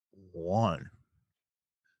One.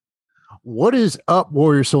 What is up,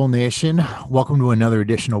 Warrior Soul Nation? Welcome to another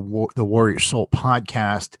edition of the Warrior Soul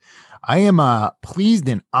Podcast. I am pleased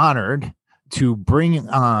and honored to bring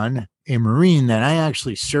on a Marine that I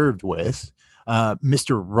actually served with,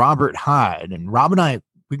 Mr. Robert Hyde. And Rob and I,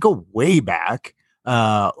 we go way back,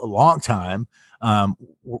 a long time.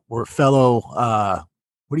 We're fellow,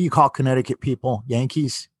 what do you call Connecticut people?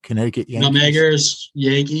 Yankees? Connecticut Yankees? Nutmeggers,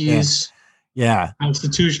 Yankees. Yeah.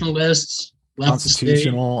 Constitutionalists.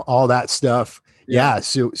 Constitutional, all that stuff. Yeah.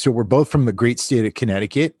 So we're both from the great state of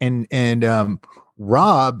Connecticut, and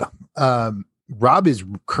Rob is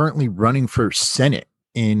currently running for Senate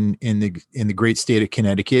in the great state of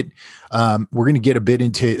Connecticut. We're going to get a bit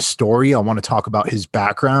into his story. I want to talk about his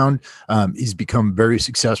background. He's become very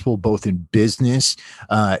successful both in business,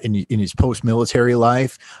 in his post-military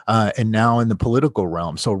life, and now in the political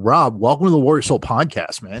realm. So Rob, welcome to the Warrior Soul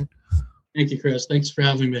Podcast, man. Thank you, Chris. Thanks for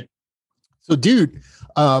having me. So, dude,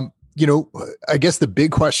 I guess the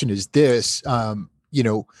big question is this, well,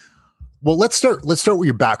 let's start with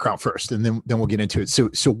your background first, and then we'll get into it.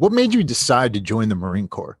 So what made you decide to join the Marine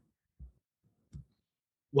Corps?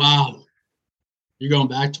 Wow. You're going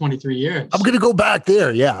back 23 years. I'm going to go back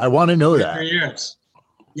there. Yeah. I want to know that. 23 years.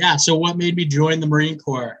 Yeah. So what made me join the Marine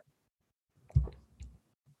Corps?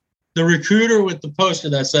 The recruiter with the poster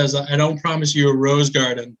that says, "I don't promise you a rose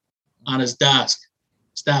garden," on his desk.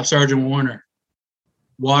 Staff Sergeant Warner,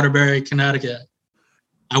 Waterbury, Connecticut.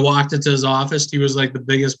 I walked into his office. He was like the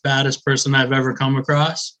biggest, baddest person I've ever come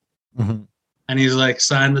across. Mm-hmm. And he's like,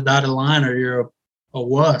 "Sign the dotted line or you're a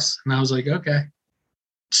wuss." And I was like, okay.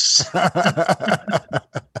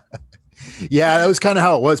 Yeah, that was kind of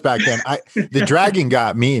how it was back then. The dragon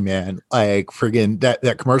got me, man. Like friggin'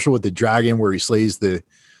 that commercial with the dragon where he slays the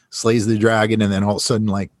dragon, and then all of a sudden,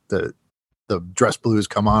 like the dress blues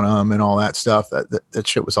come on him and all that stuff. That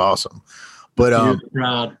shit was awesome. But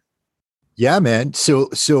yeah, man.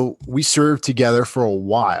 So we served together for a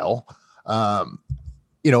while.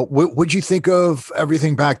 What'd you think of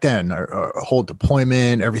everything back then? Or whole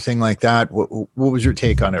deployment, everything like that. What was your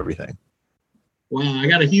take on everything? Wow, I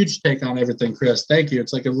got a huge take on everything, Chris. Thank you.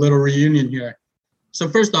 It's like a little reunion here. So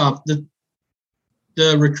first off, the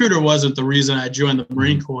recruiter wasn't the reason I joined the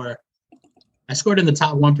Marine Corps. I scored in the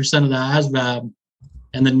top 1% of the ASVAB,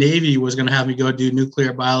 and the Navy was going to have me go do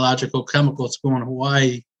nuclear, biological, chemical school in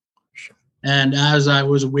Hawaii. And as I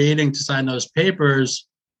was waiting to sign those papers,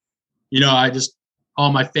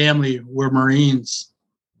 all my family were Marines,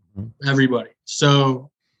 everybody. So,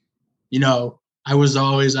 I've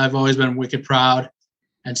always been wicked proud.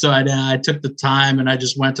 And so I took the time and I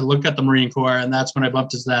just went to look at the Marine Corps, and that's when I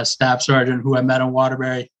bumped into that staff sergeant who I met in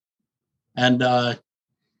Waterbury. And,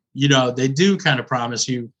 they do kind of promise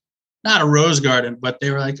you, not a rose garden, but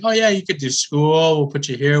they were like, "Oh yeah, you could do school. We'll put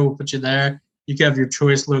you here. We'll put you there. You can have your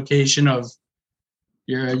choice location of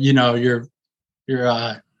your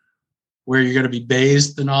where you're going to be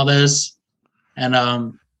based and all this." And,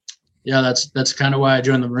 that's kind of why I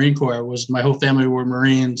joined the Marine Corps. Was my whole family were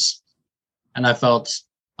Marines, and I felt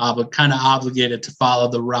kind of obligated to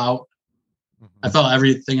follow the route. I felt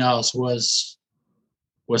everything else was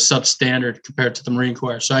substandard compared to the Marine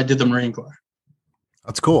Corps. So I did the Marine Corps.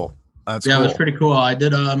 That's cool. Cool. It was pretty cool. I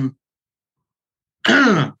did, I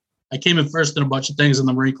came in first in a bunch of things in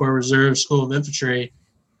the Marine Corps Reserve School of Infantry.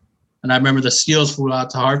 And I remember the SEALs flew out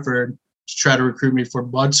to Hartford to try to recruit me for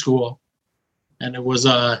Bud School. And it was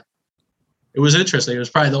interesting. It was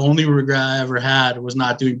probably the only regret I ever had was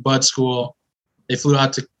not doing Bud School. They flew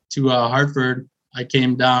out to Hartford. I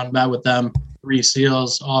came down, met with them, 3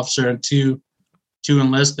 SEALs, officer, and two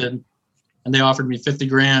enlisted, and they offered me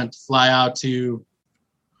 $50,000 to fly out to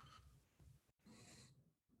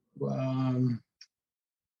I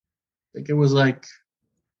think it was like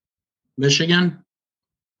Michigan.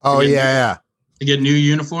 Oh yeah. To get new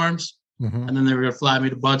uniforms. Mm-hmm. And then they were going to fly me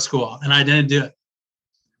to Bud School, and I didn't do it.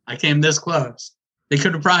 I came this close. They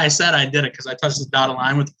could have probably said I did it because I touched the dotted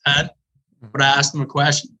line with the pen, but I asked them a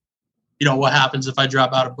question. What happens if I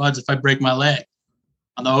drop out of Buds if I break my leg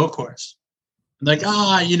on the O course? Like,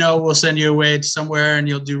 we'll send you away to somewhere and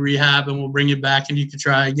you'll do rehab and we'll bring you back and you can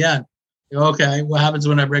try again. Okay, what happens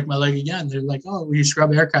when I break my leg again? They're like, "Oh, you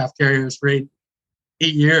scrub aircraft carriers for 8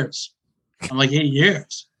 years. I'm like, 8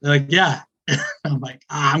 years? They're like, "Yeah." I'm like,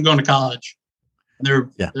 "I'm going to college." And they're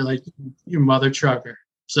like, "You mother trucker."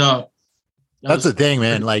 So that's the thing,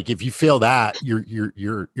 man. Like if you feel that, you're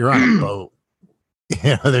on a boat.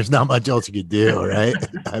 There's not much else you could do, right?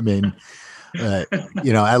 I mean,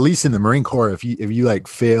 at least in the Marine Corps, if you like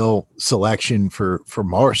fail selection for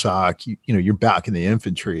MARSOC, you're back in the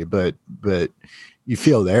infantry, but you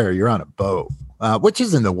feel there, you're on a boat. which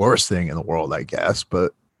isn't the worst thing in the world, I guess.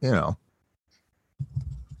 But Yeah,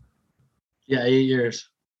 8 years.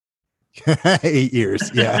 8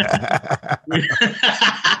 years. Yeah.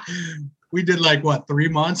 We did like what, 3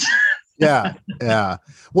 months? Yeah.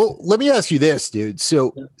 Well, let me ask you this, dude.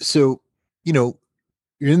 So you're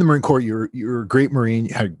in the Marine Corps. You're a great Marine.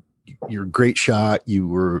 You're a great shot. You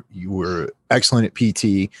were excellent at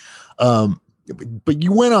PT. But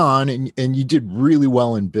you went on and you did really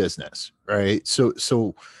well in business, right? So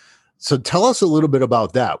tell us a little bit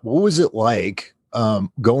about that. What was it like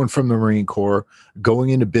going from the Marine Corps, going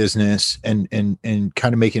into business and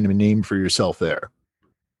kind of making a name for yourself there?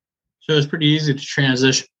 So it was pretty easy to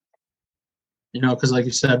transition, because like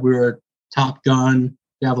you said, we were Top Gun,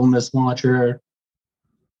 Javelin Missile Launcher,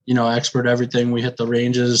 expert everything. We hit the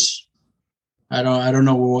ranges. I don't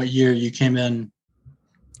know what year you came in.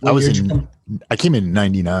 I came in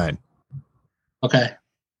 99. Okay.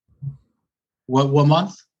 What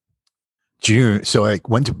month? June. So I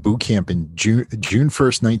went to boot camp in June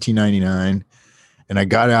 1st, 1999. And I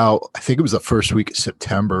got out, I think it was the first week of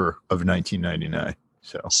September of 1999.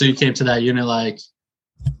 So you came to that unit like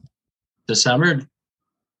December?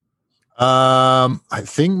 I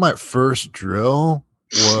think my first drill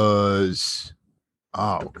was,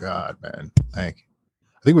 oh God, man. I think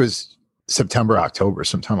it was September, October,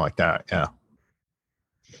 sometime like that. Yeah.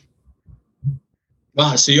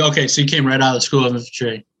 Wow. So you came right out of the School of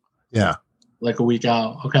Infantry. Yeah. Like a week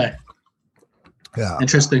out. Okay. Yeah.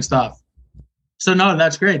 Interesting stuff. So no,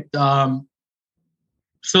 that's great.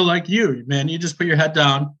 So like you, man, you just put your head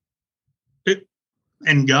down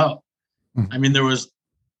and go. Mm-hmm. I mean, there was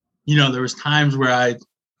times where I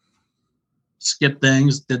skipped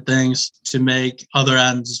things, did things to make other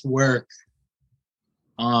ends work.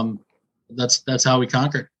 That's how we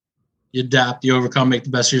conquered. You adapt, you overcome, make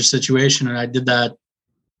the best of your situation. And I did that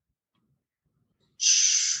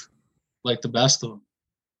like the best of them.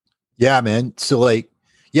 Yeah, man. So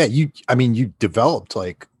you developed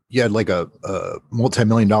you had like a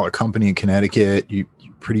multi-million-dollar company in Connecticut. You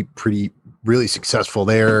pretty really successful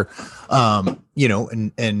there. And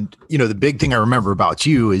the big thing I remember about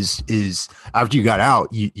you is after you got out,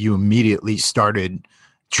 you immediately started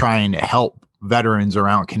trying to help veterans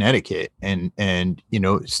around Connecticut and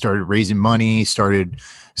started raising money, started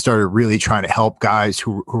really trying to help guys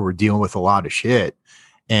who were dealing with a lot of shit.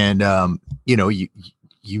 And you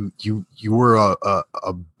were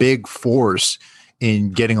a big force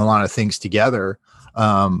in getting a lot of things together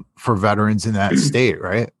for veterans in that state,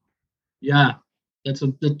 right? Yeah, that's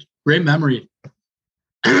a great memory.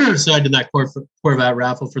 So I did that Corvette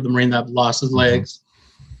raffle for the Marine that lost his legs.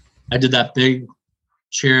 I did that big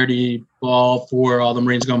charity ball for all the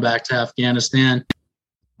Marines going back to Afghanistan.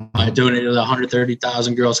 I donated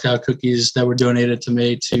 130,000 Girl Scout cookies that were donated to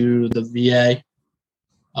me to the VA,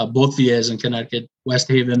 both VAs in Connecticut, West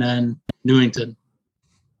Haven and Newington.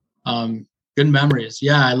 Good memories.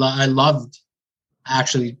 Yeah, I loved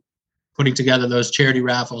actually putting together those charity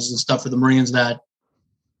raffles and stuff for the Marines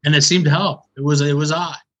and it seemed to help. It was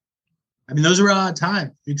odd. I mean, those were odd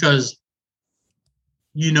times because,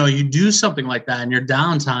 you do something like that in your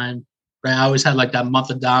downtime, right? I always had like that month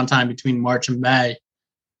of downtime between March and May.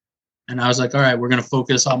 And I was like, all right, we're going to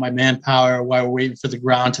focus on my manpower while we're waiting for the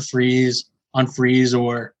ground to unfreeze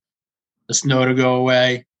or the snow to go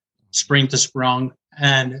away, spring to sprung.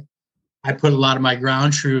 And I put a lot of my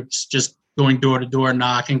ground troops just going door to door,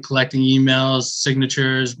 knocking, collecting emails,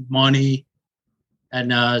 signatures, money.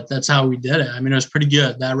 And that's how we did it. I mean, it was pretty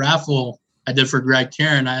good. That raffle I did for Greg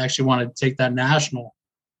Karen, I actually wanted to take that national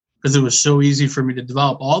because it was so easy for me to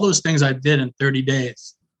develop. All those things I did in 30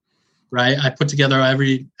 days, right? I put together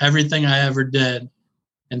everything I ever did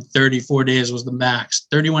in 34 days was the max.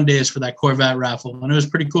 31 days for that Corvette raffle. And it was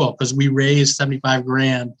pretty cool because we raised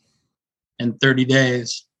 $75,000 in 30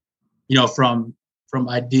 days, from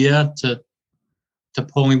idea to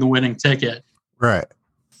pulling the winning ticket. Right.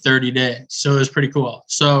 30 days. So it was pretty cool.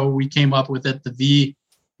 So we came up with it, the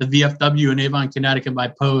VFW in Avon, Connecticut by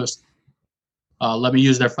post. Let me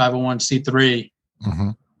use their 501c3,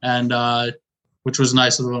 and which was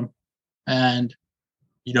nice of them. And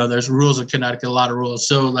there's rules in Connecticut, a lot of rules.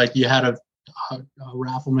 So like you had a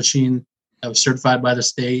raffle machine that was certified by the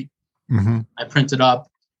state. I printed up,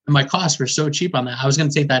 and my costs were so cheap on that. I was going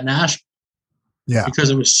to take that national. Yeah. Because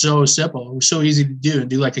it was so simple. It was so easy to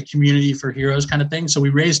do like a community for heroes kind of thing. So we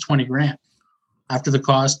raised $20,000 after the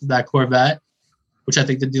cost of that Corvette, which I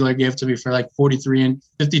think the dealer gave to me for like 53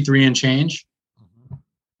 and change.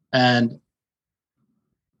 And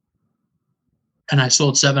I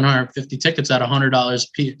sold 750 tickets at $100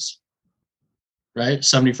 a piece, right?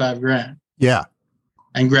 $75,000. Yeah.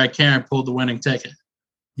 and Greg Karen pulled the winning ticket.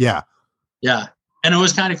 Yeah. Yeah. And it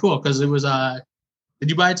was kind of cool because it was, did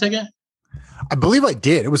you buy a ticket? I believe I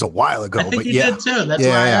did. It was a while ago. I think you yeah. did too. That's why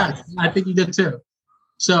I asked. I think you did too.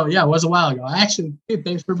 So yeah, it was a while ago.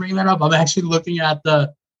 Thanks for bringing that up. I'm actually looking at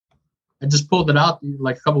I just pulled it out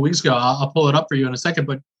like a couple of weeks ago. I'll pull it up for you in a second.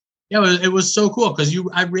 But yeah, it was so cool because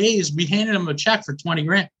we handed him a check for 20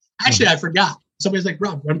 grand. Actually, I forgot. Somebody's like,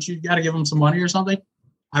 Rob, don't you got to give him some money or something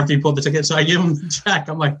after you pulled the ticket? So I gave him the check.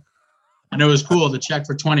 I'm like, and it was cool. The check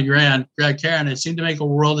for 20 grand, Greg Karen, it seemed to make a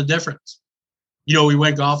world of difference. We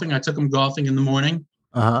went golfing. I took him golfing in the morning.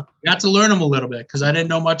 Got to learn him a little bit because I didn't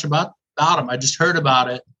know much about him. I just heard about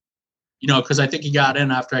it, because I think he got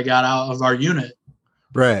in after I got out of our unit.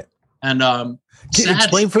 Right. And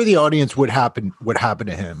explain for the audience what happened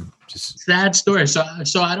to him. Just sad story. So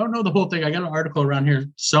I don't know the whole thing. I got an article around here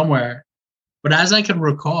somewhere, but as I can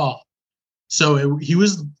recall, he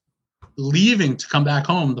was leaving to come back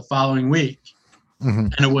home the following week,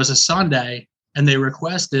 and it was a Sunday, and they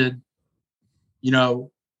requested,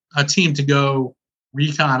 a team to go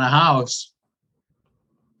recon a house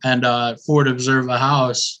and for to observe a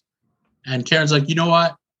house. And Karen's like, you know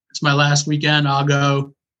what? It's my last weekend. I'll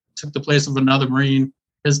go. Took the place of another Marine,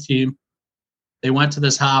 his team. They went to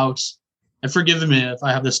this house. And forgive me if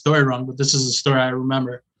I have this story wrong, but this is a story I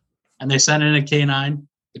remember. And they sent in a K-9.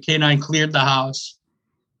 The K-9 cleared the house.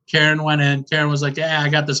 Karen went in. Karen was like, yeah, I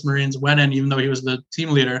got this Marines. Went in, even though he was the team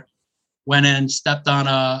leader. Went in, stepped on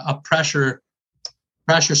a pressure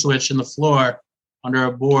switch in the floor under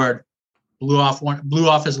a board, blew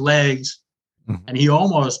off his legs, and he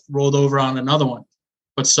almost rolled over on another one,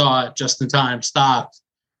 but saw it just in time, stopped,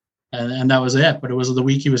 and that was it. But it was the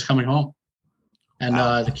week he was coming home, and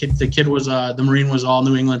the kid was the Marine was all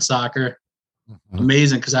New England soccer,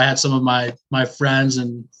 amazing because I had some of my friends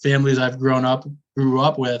and families I've grew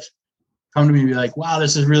up with come to me and be like, wow,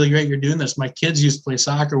 this is really great. You're doing this. My kids used to play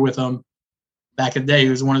soccer with him back in the day. He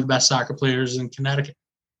was one of the best soccer players in Connecticut.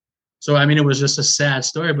 So, I mean, it was just a sad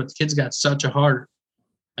story, but the kid's got such a heart.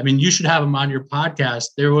 I mean, you should have him on your podcast.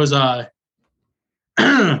 There was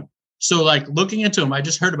so like looking into him, I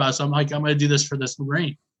just heard about it. So I'm like, I'm going to do this for this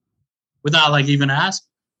Marine without like even asking.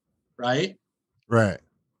 Right. Right.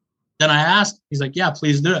 Then I asked, he's like, yeah,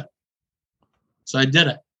 please do it. So I did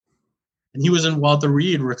it. And he was in Walter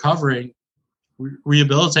Reed recovering,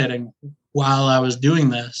 rehabilitating while I was doing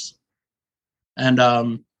this. And,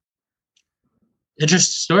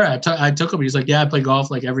 interesting story. I took him. He's like, yeah, I play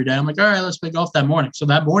golf like every day. I'm like, all right, let's play golf that morning. So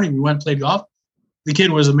that morning we went and played golf. The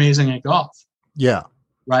kid was amazing at golf. Yeah.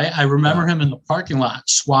 Right. I remember him in the parking lot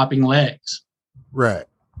swapping legs. Right.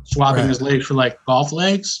 Swapping his legs for like golf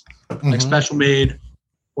legs, like special made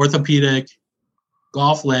orthopedic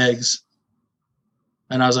golf legs.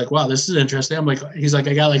 And I was like, wow, this is interesting. I'm like, he's like,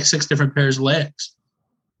 I got like 6 different pairs of legs.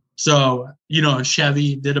 So,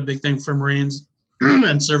 Chevy did a big thing for Marines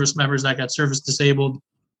and service members that got service disabled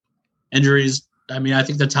injuries. I mean, I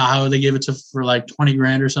think the Tahoe, they gave it to for like 20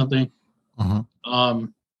 grand or something.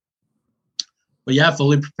 But yeah,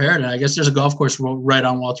 fully prepared. And I guess there's a golf course right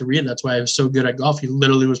on Walter Reed. That's why I was so good at golf. He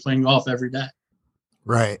literally was playing golf every day.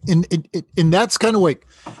 Right. And that's kind of like,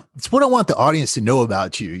 it's what I want the audience to know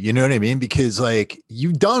about you. You know what I mean? Because like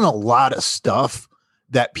you've done a lot of stuff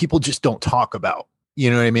that people just don't talk about.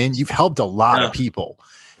 You know what I mean? You've helped a lot of people.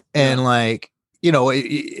 And like,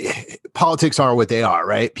 politics are what they are,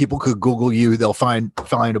 right? People could Google you. They'll find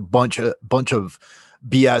a bunch of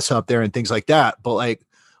BS up there and things like that. But like,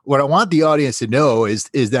 what I want the audience to know is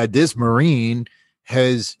that this Marine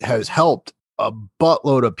has helped a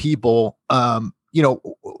buttload of people,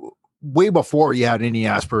 way before he had any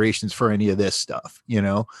aspirations for any of this stuff.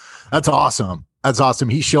 That's awesome.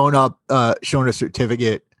 He's showing up, showing a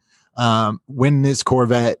certificate, winning this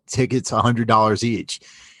Corvette, tickets $100 each.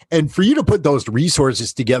 And for you to put those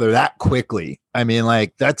resources together that quickly, I mean,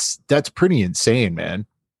 like that's pretty insane, man.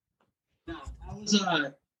 Yeah, that was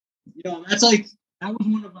that was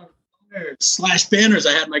one of our /banners.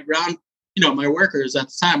 I had my ground, my workers at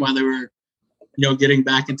the time while they were, getting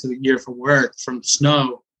back into the gear for work from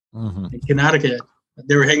snow in Connecticut.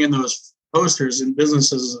 They were hanging those posters in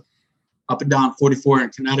businesses up and down 44 in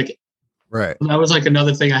Connecticut. Right. So that was like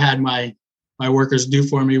another thing I had my workers do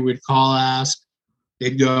for me. We'd call, ask.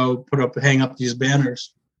 They'd go hang up these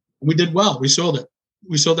banners. We did well. We sold it.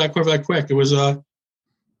 We sold that Corvette quick. It was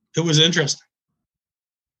interesting.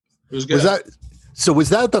 It was good. Was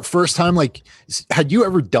that the first time? Like, had you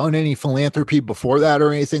ever done any philanthropy before that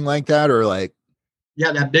or anything like that? Or like,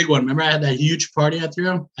 yeah, that big one. Remember I had that huge party I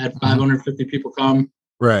threw? I had 550 people come.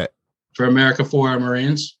 Right. For America for our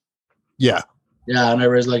Marines. Yeah. Yeah. And I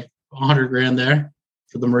raised like 100 grand there.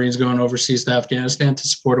 for the Marines going overseas to Afghanistan to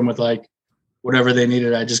support them with like whatever they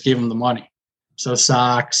needed. I just gave them the money. So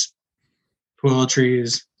socks,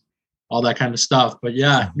 toiletries, all that kind of stuff. But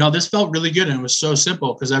yeah, no, this felt really good. And it was so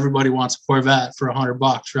simple because everybody wants a Corvette for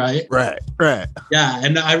 $100, right? Right. Yeah.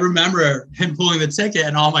 And I remember him pulling the ticket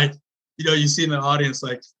and all my, you see in the audience,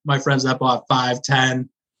 like my friends that bought 5, 10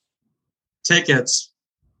 tickets.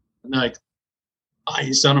 And they're like, oh,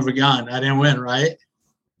 you son of a gun. I didn't win, right?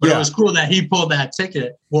 But It was cool that he pulled that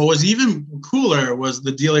ticket. What was even cooler was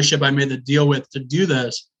the dealership I made the deal with to do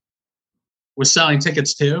this was selling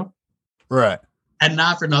tickets too. Right. And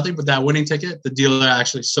not for nothing, but that winning ticket, the dealer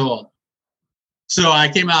actually sold. So I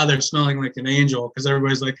came out of there smelling like an angel because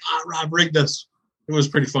everybody's like, Rob rigged this. It was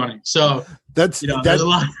pretty funny. So there's a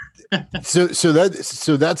lot. so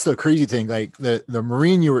that's the crazy thing. Like the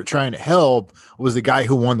Marine you were trying to help was the guy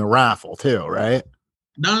who won the raffle too, right?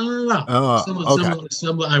 No. Okay.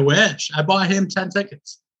 Similar, I wish. I bought him 10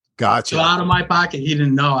 tickets. Gotcha. So out of my pocket, he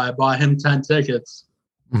didn't know. I bought him 10 tickets.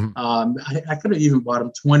 Mm-hmm. I could have even bought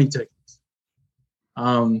him 20 tickets.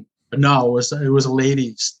 But no, it was a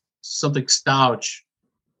lady, something Stouch.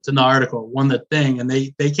 It's in the article, won the thing, and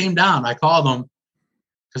they came down. I called them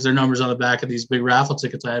because their number's on the back of these big raffle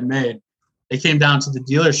tickets I had made. They came down to the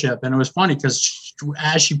dealership, and it was funny because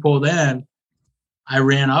as she pulled in, I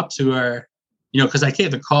ran up to her, because I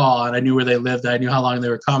gave the call and I knew where they lived. I knew how long they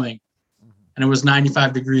were coming, and it was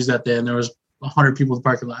 95 degrees that day, and there was 100 people in the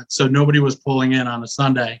parking lot, so nobody was pulling in on a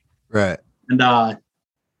Sunday. Right. And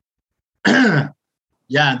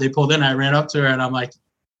yeah, they pulled in. I ran up to her and I'm like,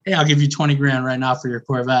 hey, I'll give you 20 grand right now for your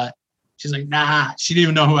Corvette. She's like, nah. She didn't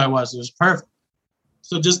even know who I was. It was perfect.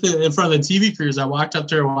 So just in front of the TV crews, I walked up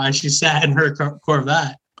to her while she sat in her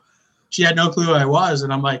Corvette. She had no clue who I was.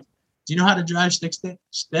 And I'm like, do you know how to drive stick?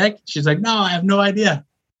 She's like, no, I have no idea.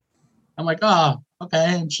 I'm like, oh,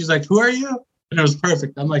 okay. And she's like, who are you? And it was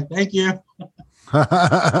perfect. I'm like, thank you.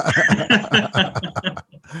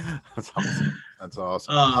 That's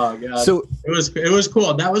awesome. Oh god. So it was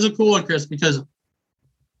cool. That was a cool one, Chris, because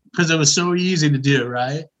it was so easy to do,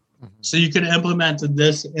 right? Mm-hmm. So you could implement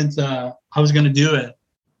this into I was going to do it.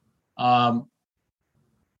 And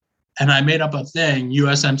I made up a thing,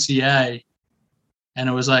 USMCA, and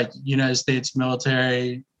it was like United States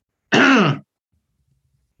Military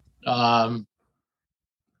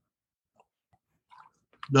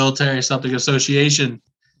military something association.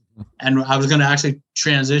 And I was going to actually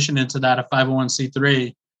transition into that, a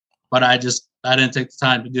 501c3, but I didn't take the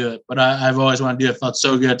time to do it. But I've always wanted to do it. It felt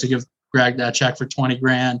so good to give Greg that check for 20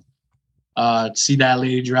 grand, see that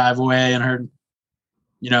lady drive away in her,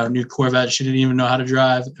 new Corvette. She didn't even know how to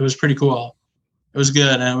drive. It was pretty cool. It was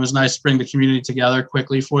good. And it was nice to bring the community together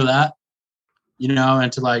quickly for that, and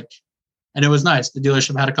and it was nice. The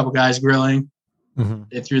dealership had a couple guys grilling. Mm-hmm.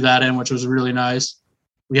 They threw that in, which was really nice.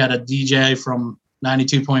 We had a DJ from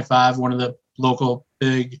 92.5, one of the local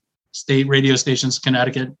big state radio stations,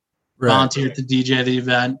 Connecticut, volunteered to DJ the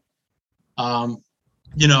event. And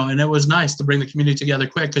it was nice to bring the community together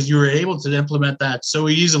quick because you were able to implement that so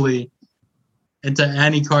easily into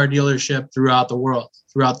any car dealership throughout the world,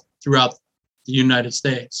 throughout the United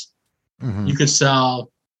States. Mm-hmm. You could sell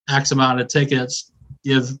X amount of tickets,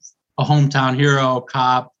 give a hometown hero,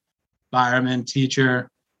 cop, fireman, teacher,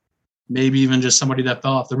 maybe even just somebody that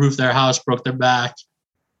fell off the roof of their house, broke their back,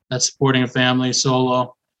 that's supporting a family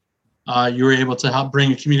solo. You were able to help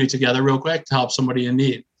bring a community together real quick to help somebody in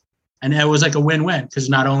need. And it was like a win-win because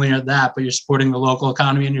not only are that, but you're supporting the local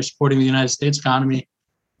economy and you're supporting the United States economy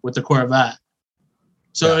with the Corvette.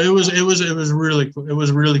 So it was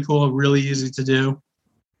really cool, really easy to do.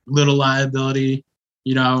 Little liability,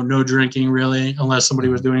 no drinking really, unless somebody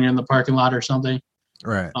was doing it in the parking lot or something.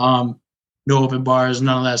 Right. No open bars,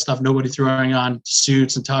 none of that stuff. Nobody throwing on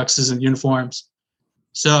suits and tuxes and uniforms.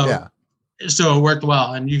 So it worked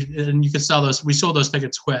well, and you could sell those. We sold those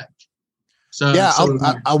tickets quick. So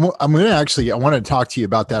I want to talk to you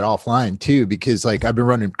about that offline too, because I've been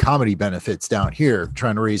running comedy benefits down here,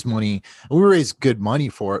 trying to raise money. And we raise good money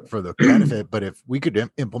for the benefit, but if we could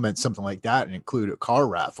implement something like that and include a car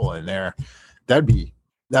raffle in there, that'd be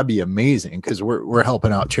amazing because we're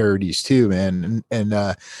helping out charities too, man. And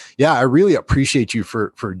I really appreciate you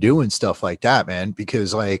for doing stuff like that, man,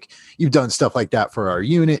 because you've done stuff like that for our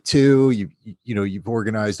unit too. You've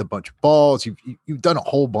organized a bunch of balls. You've done a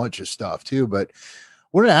whole bunch of stuff too. But I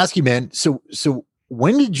wanted to ask you, man, so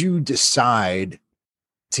when did you decide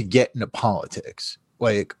to get into politics?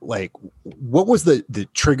 What was the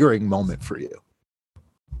triggering moment for you?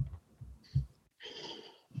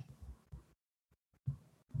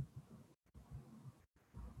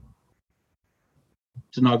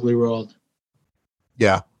 It's an ugly world.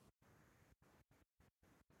 Yeah.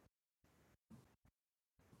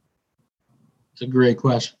 It's a great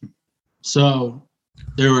question. So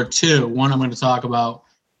there were two. One I'm going to talk about.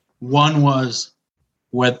 One was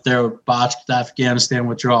with their botched Afghanistan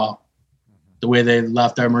withdrawal, the way they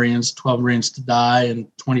left our Marines, 12 Marines to die and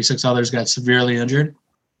 26 others got severely injured.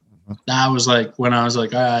 That was like when I was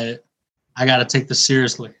like, all right, I got to take this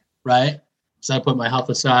seriously, right? So I put my health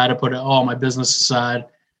aside, I put all my business aside,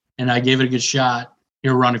 and I gave it a good shot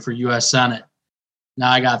here running for U.S. Senate. Now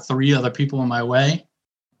I got 3 other people in my way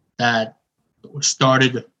that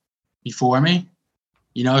started before me,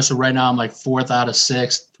 so right now I'm like 4th out of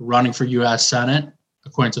 6th running for U.S. Senate,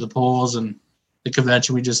 according to the polls and the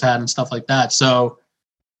convention we just had and stuff like that. So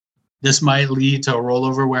this might lead to a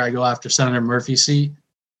rollover where I go after Senator Murphy's seat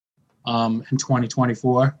in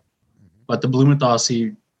 2024. But the Blumenthal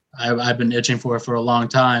seat, I've been itching for a long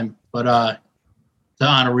time. But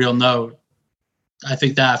on a real note, I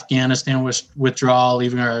think the Afghanistan withdrawal,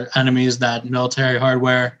 leaving our enemies that military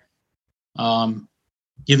hardware,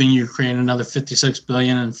 giving Ukraine another $56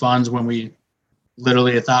 billion in funds when we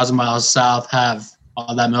literally 1,000 miles south have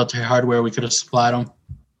all that military hardware we could have supplied them.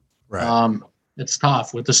 Right. It's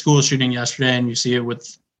tough with the school shooting yesterday, and you see it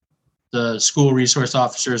with the school resource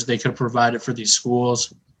officers they could have provided for these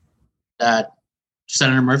schools that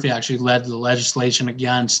Senator Murphy actually led the legislation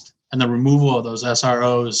against and the removal of those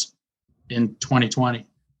SROs in 2020.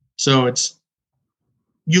 So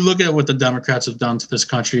you look at what the Democrats have done to this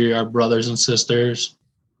country, our brothers and sisters,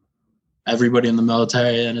 everybody in the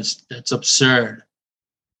military, and it's absurd.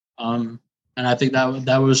 And I think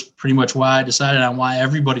that was pretty much why I decided I want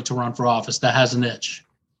everybody to run for office that has an itch.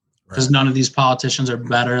 Because none of these politicians are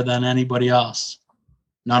better than anybody else.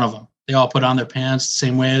 None of them. They all put on their pants the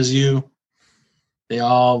same way as you. They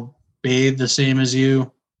all bathe the same as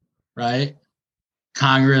you, right?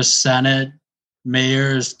 Congress, Senate,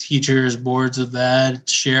 mayors, teachers, boards of ed,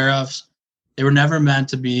 sheriffs. They were never meant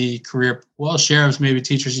to be sheriffs, maybe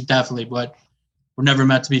teachers, definitely, but were never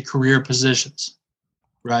meant to be career positions,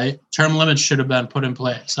 right? Term limits should have been put in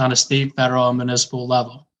place on a state, federal, and municipal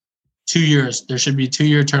level. 2 years. There should be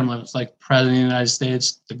 2-year term limits, like President of the United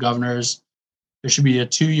States, the governors. There should be a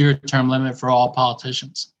 2-year term limit for all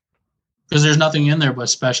politicians because there's nothing in there but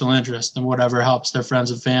special interest and whatever helps their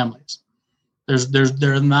friends and families.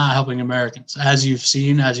 They're not helping Americans. As you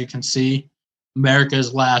can see, America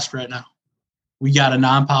is last right now. We got a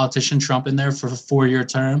non-politician, Trump, in there for a 4-year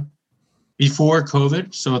term. Before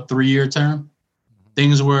COVID, so a 3-year term,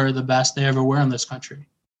 things were the best they ever were in this country.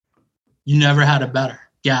 You never had it better.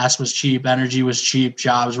 Gas was cheap, energy was cheap,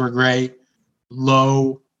 jobs were great,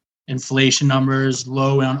 low inflation numbers,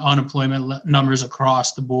 low unemployment numbers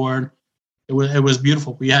across the board. It was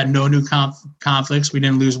beautiful. We had no new conflicts. We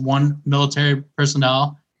didn't lose one military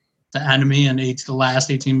personnel to enemy in the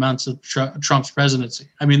last 18 months of Trump's presidency.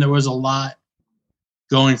 I mean, there was a lot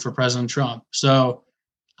going for President Trump. So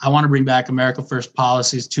I want to bring back America First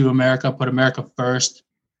policies to America, put America first,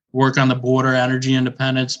 work on the border, energy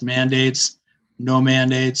independence, mandates, no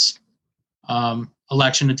mandates,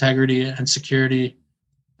 election integrity and security.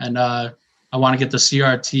 And I want to get the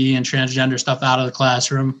CRT and transgender stuff out of the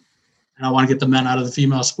classroom. And I want to get the men out of the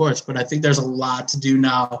female sports. But I think there's a lot to do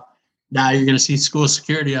now. Now you're going to see school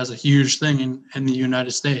security as a huge thing in the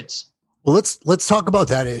United States. Well, let's talk about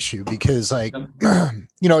that issue because, like, I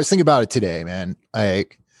was thinking about it today, man.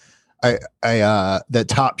 Like, that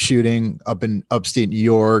top shooting up in upstate New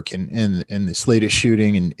York and this latest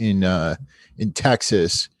shooting in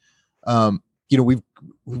Texas. We've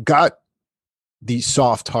got these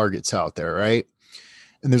soft targets out there, right?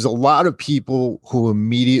 And there's a lot of people who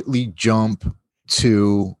immediately jump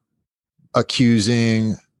to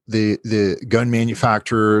accusing the gun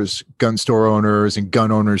manufacturers, gun store owners, and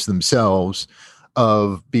gun owners themselves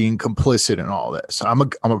of being complicit in all this. I'm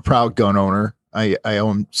a proud gun owner. I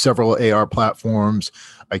own several AR platforms.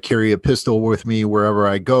 I carry a pistol with me wherever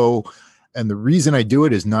I go. And the reason I do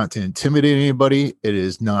it is not to intimidate anybody. It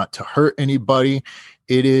is not to hurt anybody.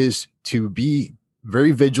 It is to be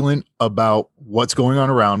very vigilant about what's going on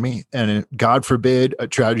around me. And God forbid a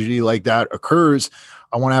tragedy like that occurs,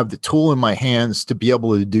 I want to have the tool in my hands to be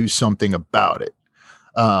able to do something about it,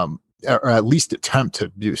 or at least attempt to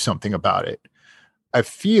do something about it. I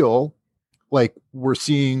feel like we're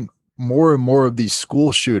seeing more and more of these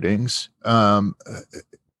school shootings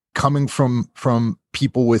coming from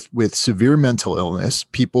people with severe mental illness,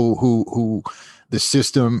 people who the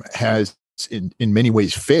system has in many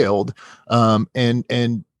ways failed.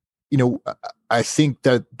 And I think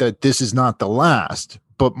that this is not the last,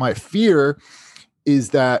 but my fear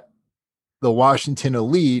is that the Washington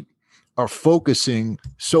elite are focusing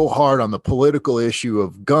so hard on the political issue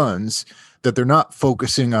of guns that they're not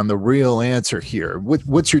focusing on the real answer here.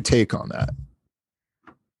 What's your take on that?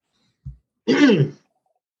 I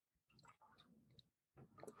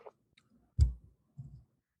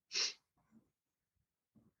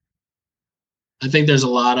think there's a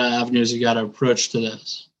lot of avenues you got to approach to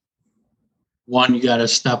this. One, you got to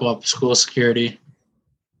step up school security,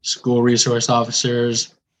 school resource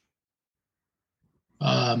officers,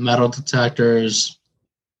 metal detectors.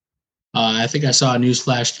 I think I saw a news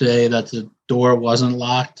flash today that the door wasn't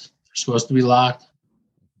locked. They're supposed to be locked,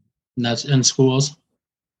 and that's in schools.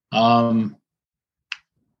 I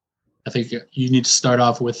think you need to start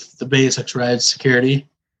off with the basics, right? Security,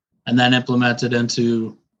 and then implement it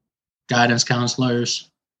into guidance counselors.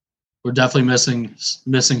 We're definitely missing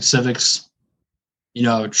civics,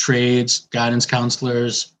 trades, guidance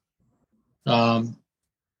counselors. You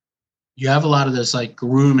have a lot of this like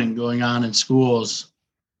grooming going on in schools,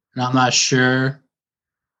 and I'm not sure.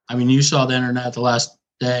 I mean, you saw the internet the last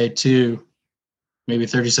day too, maybe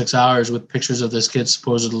 36 hours with pictures of this kid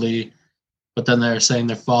supposedly, but then they're saying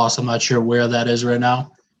they're false. I'm not sure where that is right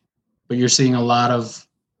now, but you're seeing a lot of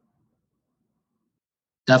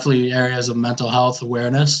definitely areas of mental health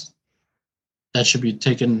awareness that should be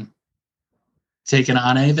taken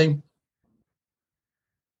on anything.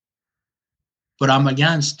 But I'm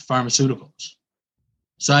against pharmaceuticals.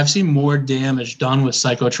 So I've seen more damage done with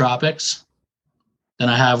psychotropics than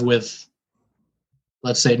I have with,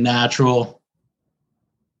 let's say, natural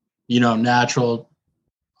holistic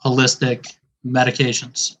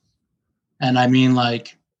medications. And I mean,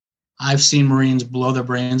 like, I've seen Marines blow their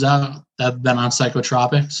brains out that have been on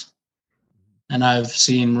psychotropics. And I've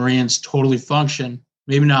seen Marines totally function,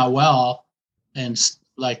 maybe not well. And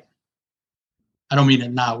like, I don't mean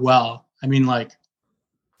it not well. I mean, like,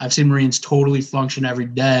 I've seen Marines totally function every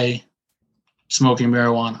day smoking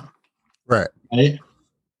marijuana. Right.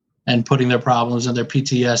 And putting their problems and their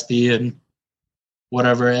PTSD and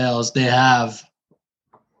whatever else they have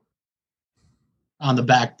on the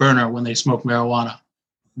back burner when they smoke marijuana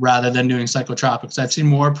rather than doing psychotropics. I've seen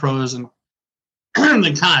more pros than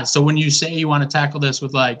cons. So when you say you want to tackle this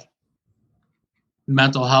with like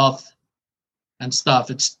mental health and stuff,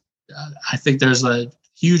 I think there's a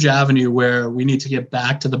huge avenue where we need to get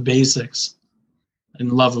back to the basics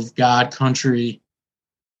and love of God, country,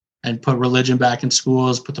 and put religion back in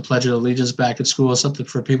schools, put the Pledge of Allegiance back in schools, something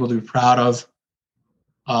for people to be proud of.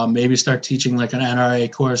 Maybe start teaching like an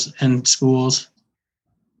NRA course in schools.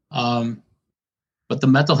 But the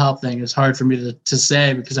mental health thing is hard for me to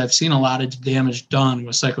say because I've seen a lot of damage done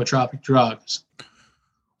with psychotropic drugs.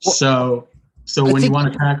 Well, so when you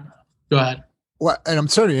want to tackle, go ahead. Well, and I'm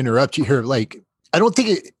sorry to interrupt you here. Like, I don't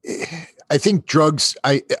think I think drugs,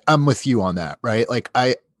 I'm with you on that, right? Like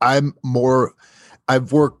a lot of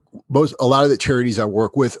the charities I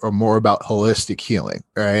work with are more about holistic healing,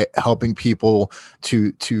 right? Helping people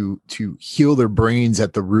to heal their brains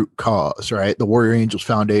at the root cause, right? The Warrior Angels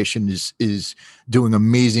Foundation is doing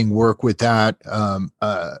amazing work with that.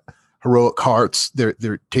 Heroic Hearts,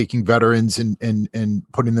 they're taking veterans and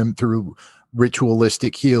putting them through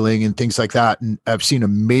ritualistic healing and things like that. And I've seen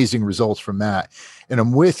amazing results from that. And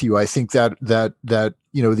I'm with you. I think that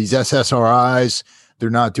these SSRIs, they're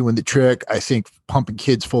not doing the trick. I think pumping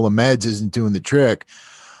kids full of meds isn't doing the trick.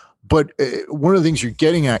 But one of the things you're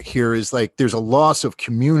getting at here is like there's a loss of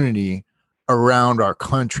community around our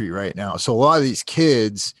country right now. So a lot of these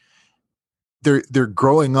kids, they're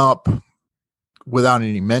growing up without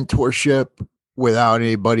any mentorship, without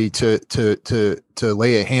anybody to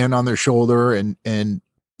lay a hand on their shoulder and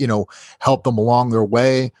help them along their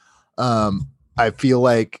way. I feel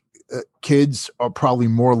like kids are probably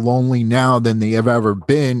more lonely now than they have ever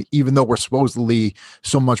been, even though we're supposedly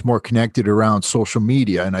so much more connected around social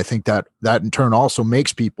media. And I think that in turn also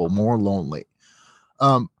makes people more lonely.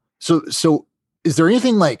 So is there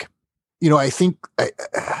anything like, I think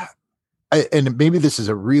and maybe this is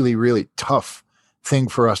a really, really tough thing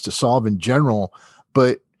for us to solve in general,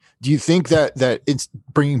 but do you think that it's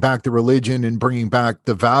bringing back the religion and bringing back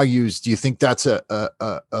the values? Do you think that's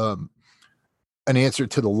an answer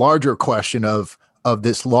to the larger question of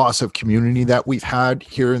this loss of community that we've had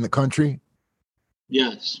here in the country?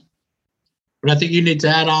 Yes. But I think you need to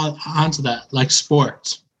add on to that, like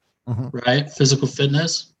sports, right? Physical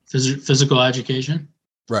fitness, physical education.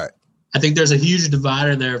 Right. I think there's a huge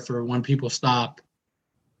divider there for when people stop.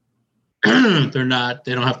 They don't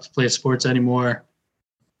have to play sports anymore.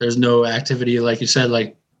 There's no activity, like you said,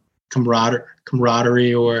 like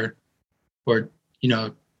camaraderie or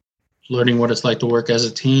learning what it's like to work as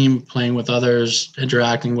a team, playing with others,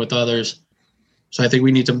 interacting with others. So I think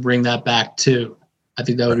we need to bring that back too. I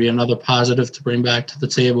think that would be another positive to bring back to the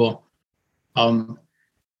table.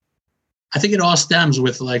 I think it all stems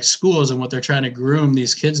with like schools and what they're trying to groom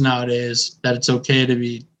these kids nowadays, that it's okay to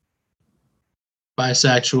be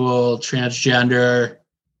bisexual, transgender.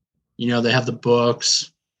 They have the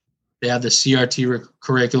books, they have the CRT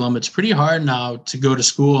curriculum. It's pretty hard now to go to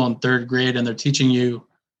school in third grade and they're teaching you,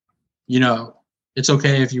 it's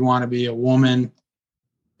okay if you want to be a woman.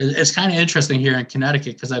 It's kind of interesting here in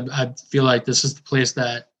Connecticut because I feel like this is the place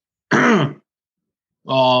that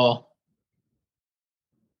all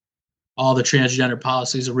the transgender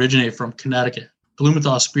policies originate from. Connecticut.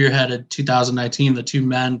 Blumenthal spearheaded 2019 the two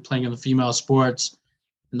men playing in the female sports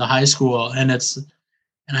in the high school, and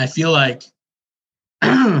I feel like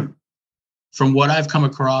from what I've come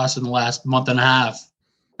across in the last month and a half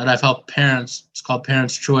that I've helped parents, it's called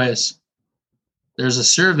Parents' Choice. There's a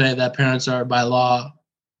survey that parents are by law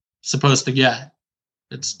supposed to get.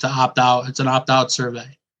 It's to opt out. It's an opt-out survey.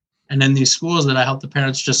 And in these schools that I help the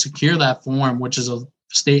parents just secure that form, which is a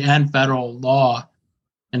state and federal law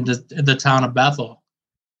in the town of Bethel,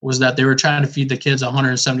 was that they were trying to feed the kids a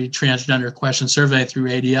 170 transgender question survey through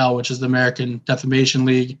ADL, which is the American Defamation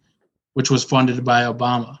League, which was funded by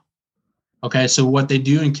Obama. Okay, so what they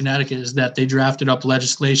do in Connecticut is that they drafted up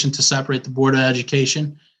legislation to separate the Board of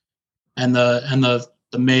Education and the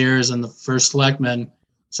mayors and the first selectmen.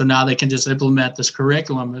 So now they can just implement this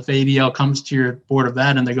curriculum. If ADL comes to your Board of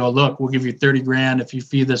Ed and they go, look, we'll give you $30,000 if you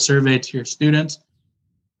feed the survey to your students.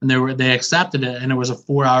 And they accepted it, and it was a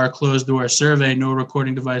 4-hour closed door survey, no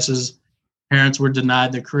recording devices. Parents were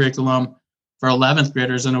denied the curriculum for 11th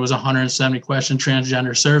graders, and it was a 170 question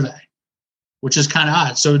transgender survey, which is kind of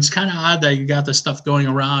odd. So it's kind of odd that you got this stuff going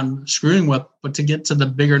around screwing with, but to get to the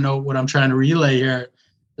bigger note, what I'm trying to relay here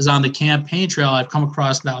is on the campaign trail, I've come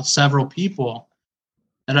across now several people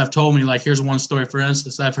that have told me, like, here's one story, for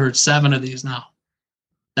instance, I've heard 7 of these now,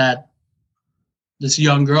 that this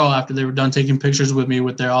young girl, after they were done taking pictures with me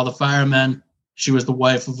with all the firemen, she was the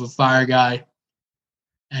wife of a fire guy.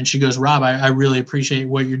 And she goes, Rob, I really appreciate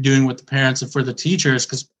what you're doing with the parents and for the teachers,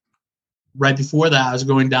 because right before that, I was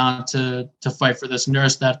going down to fight for this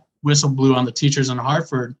nurse that whistle blew on the teachers in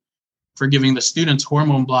Hartford for giving the students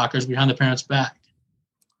hormone blockers behind the parents' back.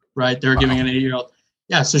 Right? They were giving an 8-year-old.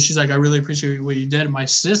 Yeah, so she's like, I really appreciate what you did. My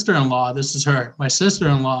sister-in-law, this is her, my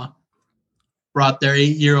sister-in-law brought their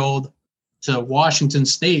 8-year-old to Washington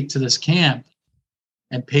State to this camp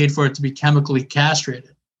and paid for it to be chemically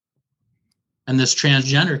castrated in this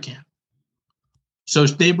transgender camp. So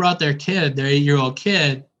they brought their kid, their 8-year-old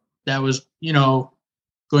kid that was,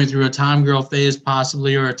 going through a tom-girl phase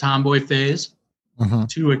possibly, or a tomboy phase,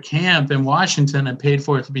 to a camp in Washington and paid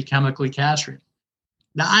for it to be chemically castrated.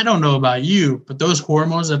 Now, I don't know about you, but those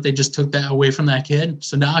hormones, that they just took that away from that kid.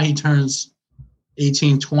 So now he turns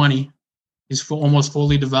 18, 20. He's almost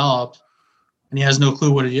fully developed, and he has no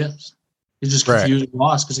clue what it is. He's just confused and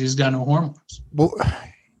lost because he's got no hormones. Well,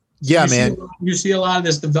 yeah, man. You see a lot of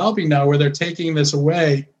this developing now where they're taking this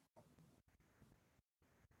away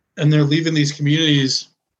and they're leaving these communities,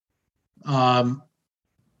 impacted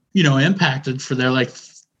for the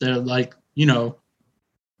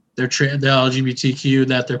LGBTQ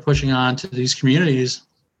that they're pushing on to these communities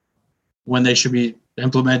when they should be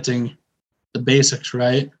implementing the basics,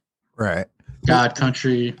 right? Right. God,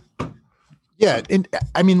 country. Yeah. And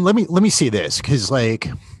I mean, let me say this, because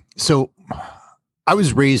so I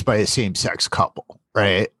was raised by a same-sex couple,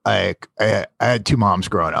 right? Like I had 2 moms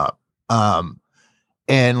growing up. And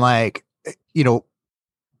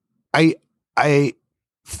I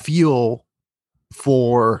feel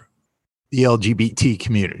for the LGBT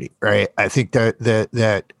community, right? I think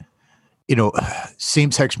that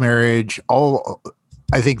same-sex marriage,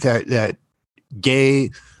 I think that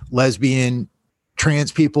gay, lesbian,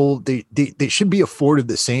 trans people, they should be afforded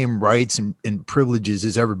the same rights and privileges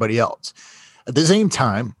as everybody else. At the same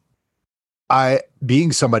time,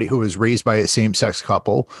 being somebody who was raised by a same-sex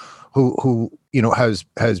couple who has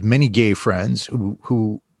many gay friends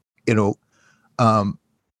who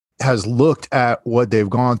has looked at what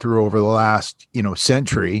they've gone through over the last,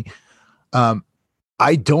 century.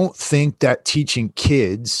 I don't think that teaching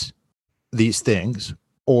kids these things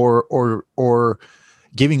or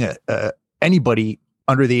giving anybody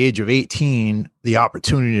under the age of 18 the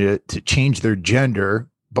opportunity to change their gender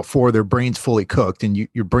before their brain's fully cooked, and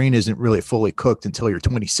your brain isn't really fully cooked until you're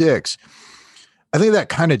 26. I think that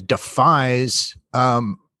kind of defies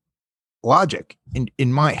logic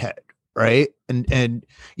in my head, right? And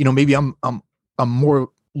maybe I'm more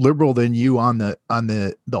liberal than you on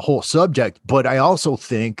the whole subject, but I also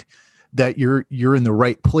think that you're in the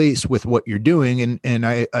right place with what you're doing. And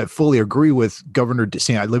I fully agree with Governor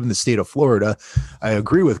DeSantis. I live in the state of Florida. I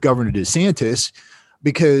agree with Governor DeSantis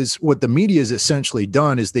because what the media has essentially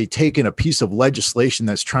done is they've taken a piece of legislation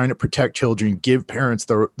that's trying to protect children, give parents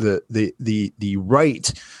the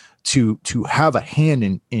right to have a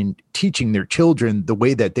hand in teaching their children the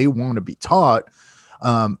way that they want to be taught.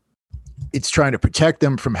 It's trying to protect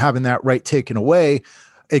them from having that right taken away.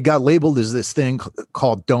 It got labeled as this thing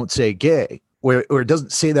called "Don't Say Gay," where it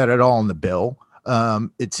doesn't say that at all in the bill.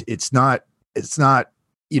 It's not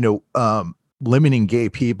limiting gay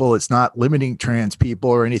people. It's not limiting trans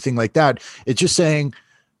people or anything like that. It's just saying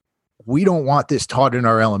we don't want this taught in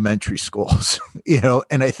our elementary schools,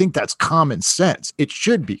 and I think that's common sense. It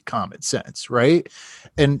should be common sense. Right.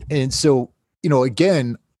 And so,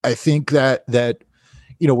 again, I think that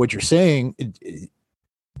what you're saying,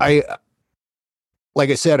 like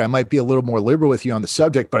I said, I might be a little more liberal with you on the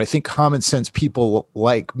subject, but I think common sense people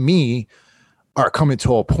like me are coming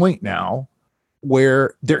to a point now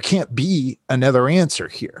where there can't be another answer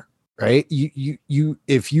here, right?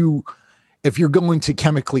 If you're going to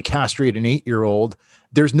chemically castrate an 8-year-old,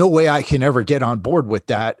 there's no way I can ever get on board with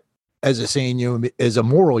that as a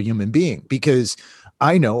moral human being, because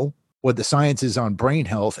I know what the science is on brain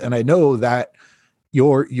health, and I know that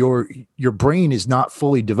your brain is not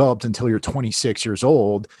fully developed until you're 26 years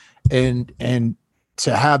old, and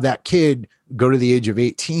to have that kid go to the age of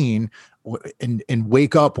 18 and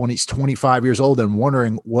wake up when he's 25 years old and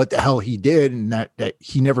wondering what the hell he did, and that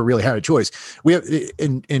he never really had a choice. We have,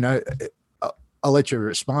 I'll let you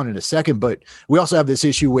respond in a second, but we also have this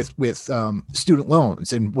issue with student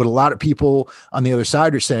loans. And what a lot of people on the other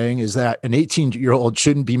side are saying is that an 18-year-old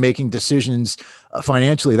shouldn't be making decisions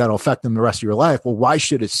financially that'll affect them the rest of your life. Well, why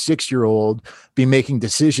should a 6-year-old be making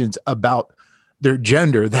decisions about their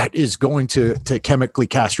gender that is going to chemically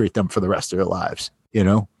castrate them for the rest of their lives?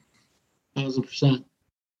 1,000%.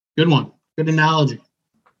 Good one. Good analogy.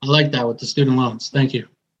 I like that with the student loans. Thank you.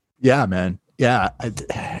 Yeah, man. Yeah.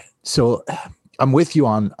 So I'm with you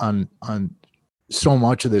on so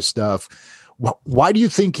much of this stuff. Why do you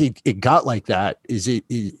think it got like that?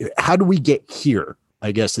 How do we get here?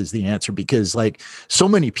 I guess is the answer, because like so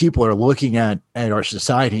many people are looking at our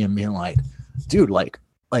society and being like, dude, like,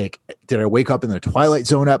 did I wake up in the Twilight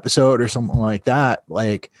Zone episode or something like that?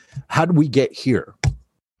 Like, how do we get here?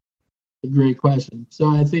 A great question.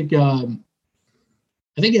 So I think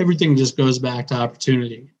everything just goes back to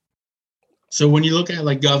opportunity. So when you look at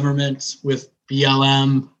like government with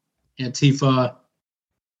BLM, Antifa,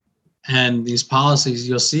 and these policies,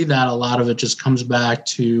 you'll see that a lot of it just comes back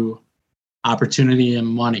to opportunity and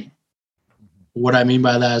money. What I mean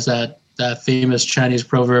by that is that famous Chinese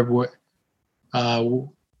proverb where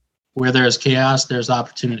there's chaos, there's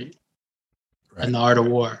opportunity, right, and the art of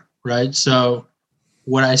war, right? So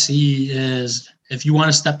what I see is, if you want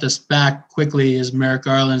to step this back quickly, is Merrick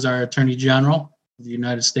Garland's our Attorney General of the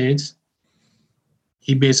United States.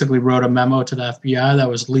 He basically wrote a memo to the FBI that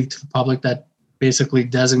was leaked to the public that basically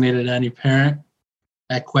designated any parent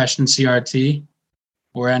that questioned CRT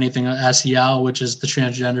or anything SEL, which is the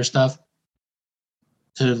transgender stuff,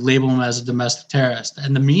 to label him as a domestic terrorist.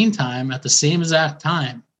 In the meantime, at the same exact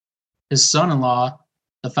time, his son-in-law,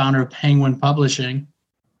 the founder of Penguin Publishing,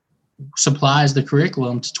 supplies the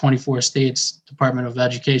curriculum to 24 states' Department of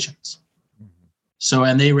Educations. So,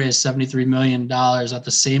 and they raised $73 million at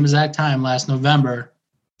the same exact time last November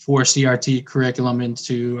for CRT curriculum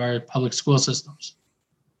into our public school systems.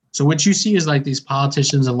 So what you see is like these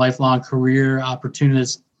politicians and lifelong career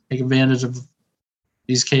opportunists take advantage of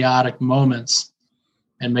these chaotic moments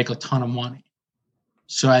and make a ton of money.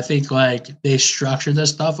 So I think like they structure this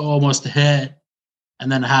stuff almost to hit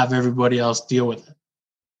and then have everybody else deal with it.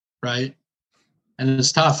 Right. And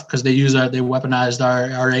it's tough because they weaponized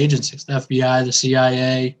our agencies, the FBI, the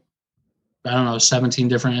CIA, 17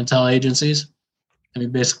 different intel agencies. And we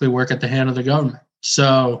basically work at the hand of the government.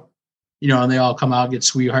 So, and they all come out and get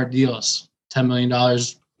sweetheart deals, $10 million,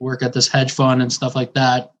 work at this hedge fund and stuff like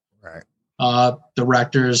that. Right.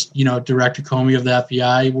 Director Comey of the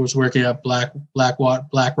FBI was working at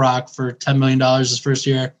BlackRock for $10 million his first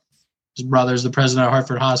year. His brother's the president of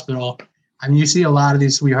Hartford Hospital. I mean, you see a lot of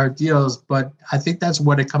these sweetheart deals, but I think that's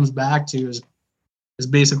what it comes back to is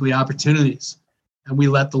basically opportunities. And we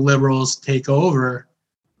let the liberals take over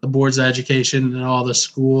the boards of education and all the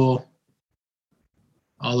school,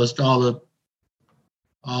 all the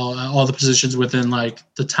positions within like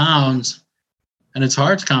the towns. And it's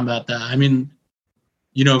hard to combat that. I mean,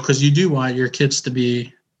 because you do want your kids to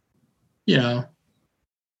be, you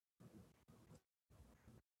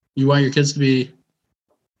want your kids to be,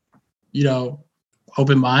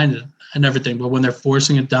 open-minded and everything. But when they're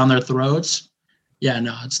forcing it down their throats, yeah,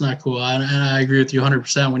 no, it's not cool. And I agree with you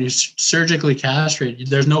 100%. When you surgically castrate,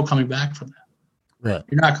 there's no coming back from that. Right.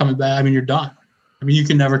 You're not coming back. I mean, you're done. I mean, you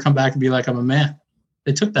can never come back and be like, I'm a man.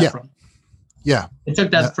 They took that from you. Yeah. They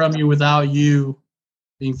took that from you without you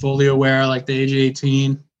being fully aware, like the age of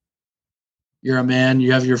 18. You're a man.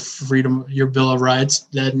 You have your freedom, your Bill of Rights.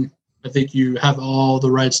 Then I think you have all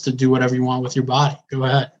the rights to do whatever you want with your body. Go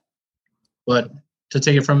ahead. But to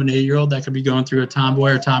take it from an 8-year-old that could be going through a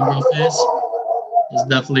tomboy or tomgirl phase is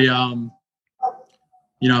definitely,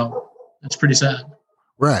 that's pretty sad.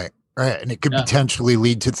 Right. Right. And it could potentially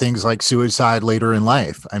lead to things like suicide later in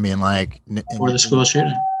life. I mean, like, or the school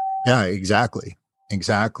shooting. Yeah, exactly.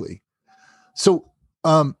 Exactly. So,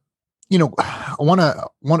 I want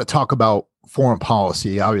to talk about foreign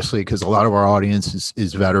policy, obviously, because a lot of our audience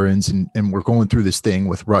is veterans, and we're going through this thing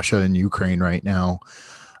with Russia and Ukraine right now.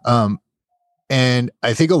 And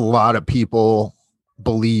I think a lot of people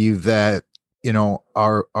believe that,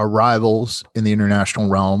 our rivals in the international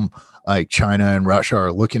realm, like China and Russia,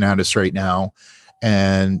 are looking at us right now,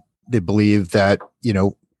 and they believe that,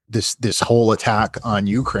 this whole attack on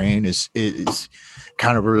Ukraine is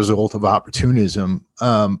kind of a result of opportunism.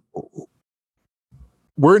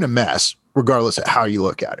 We're in a mess, regardless of how you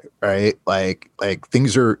look at it, right? Like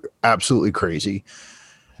things are absolutely crazy.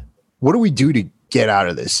 What do we do to get out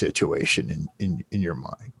of this situation in your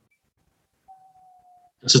mind?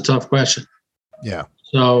 That's a tough question. Yeah.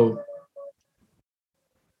 So,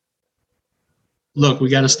 look, we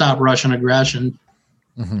got to stop Russian aggression,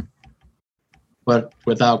 but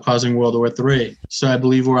without causing World War III. So I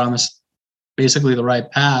believe we're on basically the right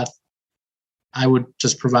path. I would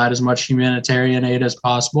just provide as much humanitarian aid as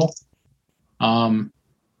possible. They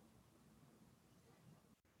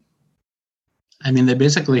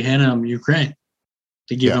basically handed them Ukraine.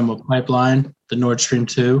 They give them a pipeline, the Nord Stream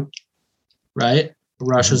 2, right?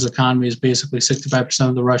 Russia's economy is basically 65%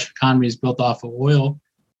 of the Russian economy is built off of oil.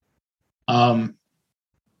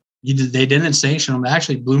 They didn't sanction them.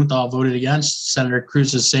 Actually, Blumenthal voted against Senator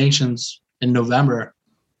Cruz's sanctions in November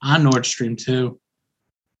on Nord Stream 2.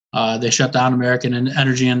 They shut down American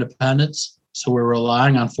energy independence, so we're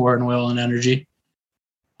relying on foreign oil and energy.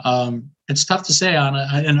 It's tough to say on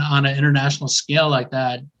an international scale like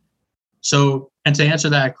that. So, and to answer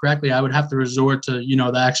that correctly, I would have to resort to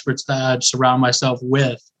the experts that I'd surround myself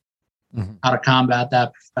with, how to combat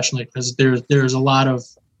that professionally, because there's a lot of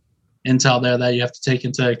intel there that you have to take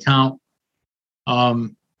into account.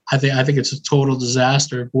 I think it's a total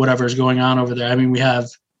disaster, whatever is going on over there. I mean,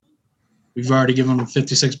 we've already given them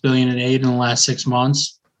 $56 billion in aid in the last 6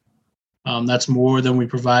 months. That's more than we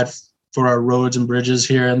provide for our roads and bridges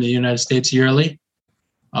here in the United States yearly.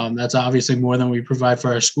 That's obviously more than we provide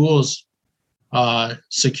for our schools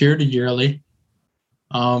security yearly.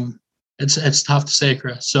 It's tough to say,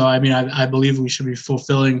 Chris. So, I believe we should be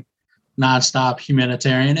fulfilling nonstop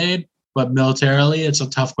humanitarian aid, but militarily, it's a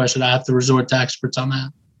tough question. I have to resort to experts on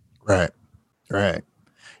that. Right.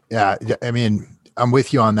 Yeah. I'm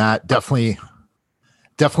with you on that. Definitely.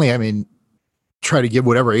 Try to give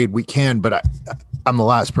whatever aid we can, but I'm the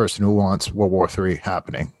last person who wants World War III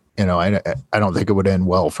happening. I don't think it would end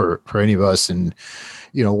well for any of us. And,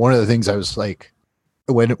 one of the things I was like,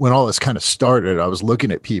 when all this kind of started, I was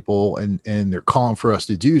looking at people and they're calling for us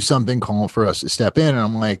to do something, calling for us to step in. And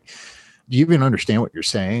I'm like, do you even understand what you're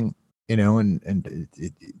saying? And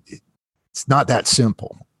it's not that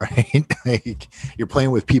simple, right? Like, you're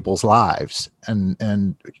playing with people's lives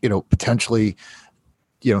and potentially,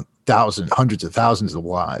 thousands, hundreds of thousands of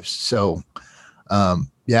lives. So,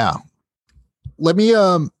 yeah. Let me,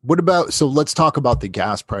 let's talk about the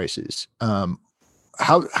gas prices.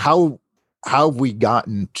 How have we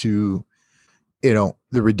gotten to, the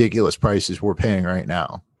ridiculous prices we're paying right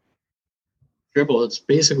now? Triple. It's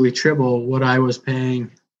basically triple what I was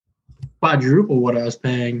paying, quadruple what I was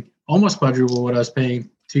paying, almost quadruple what I was paying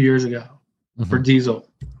 2 years ago for diesel.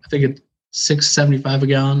 I think it's $6.75 a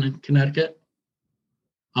gallon in Connecticut.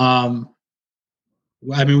 We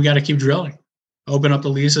got to keep drilling, open up the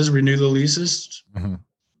leases, renew the leases,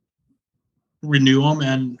 renew them,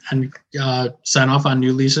 and sign off on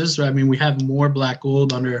new leases. We have more black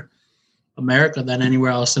gold under America than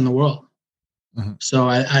anywhere else in the world. So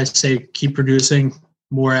I say keep producing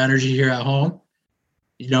more energy here at home.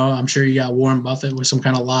 I'm sure you got Warren Buffett with some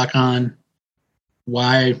kind of lock on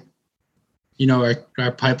why,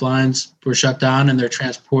 our pipelines were shut down and they're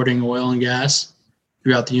transporting oil and gas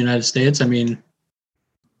throughout the United States.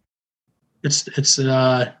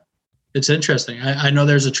 It's interesting. I know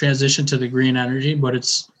there's a transition to the green energy, but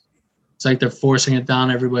it's like they're forcing it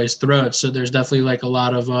down everybody's throats. So there's definitely like a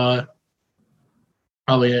lot of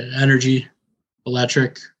probably energy,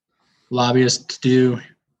 electric lobbyists to do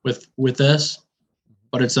with this.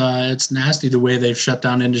 But it's nasty the way they've shut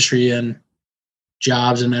down industry and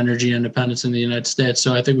jobs and energy independence in the United States.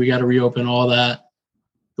 So I think we got to reopen all that,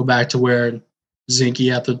 go back to where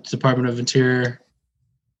Zinke at the Department of Interior.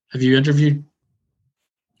 Have you interviewed?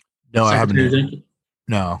 No, I Secretary haven't. Zinke?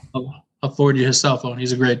 No. I'll forward you his cell phone.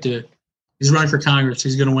 He's a great dude. He's running for Congress.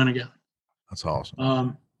 He's going to win again. That's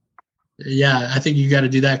awesome. Yeah, I think you got to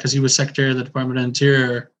do that because he was Secretary of the Department of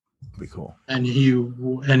Interior. That'd be cool. And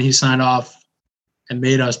he signed off and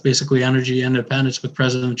made us basically energy independence with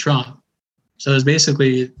President Trump. So it was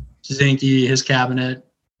basically Zinke, his cabinet,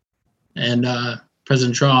 and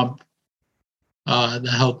President Trump that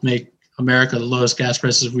helped make America the lowest gas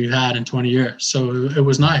prices we've had in 20 years. So it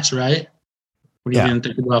was nice, right? When you didn't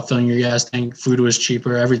think about filling your gas tank, food was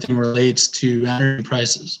cheaper. Everything relates to energy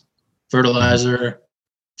prices, fertilizer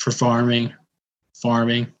for farming.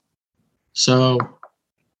 So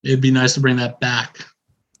it'd be nice to bring that back.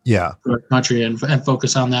 Yeah, to our country and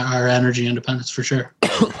focus on our energy independence for sure.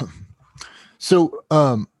 So,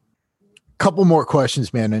 couple more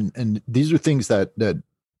questions, man, and these are things that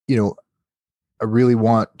I really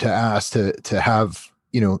want to ask to have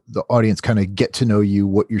the audience kind of get to know you,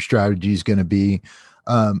 what your strategy is going to be.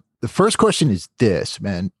 The first question is this,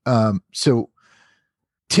 man. So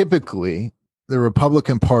typically the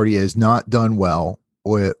Republican Party has not done well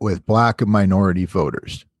with Black and minority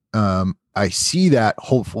voters. I see that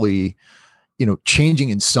hopefully, changing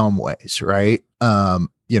in some ways, right? I'm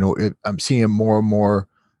seeing more and more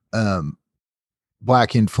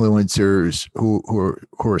Black influencers who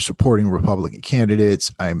are supporting Republican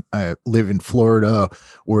candidates. I live in Florida,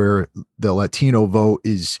 where the Latino vote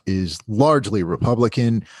is largely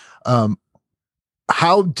Republican.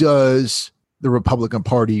 How does the Republican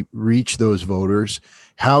Party reach those voters?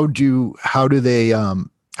 How do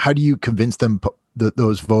you convince them,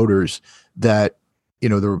 those voters, that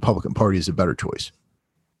the Republican Party is a better choice?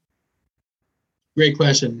 Great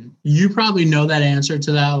question. You probably know that answer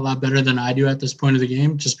to that a lot better than I do at this point of the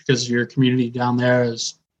game, just because your community down there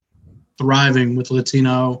is thriving with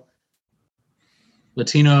Latino,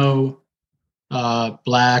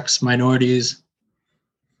 Blacks, minorities,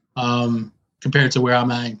 compared to where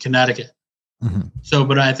I'm at in Connecticut. Mm-hmm. So,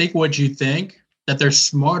 but I think what you think, that they're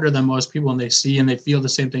smarter than most people, and they see and they feel the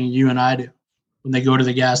same thing you and I do. When they go to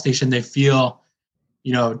the gas station, they feel,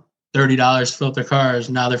 $30 to fill up their cars.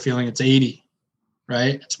 Now they're feeling it's $80.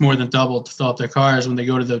 Right? It's more than double to fill up their cars. When they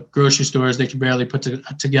go to the grocery stores, they can barely put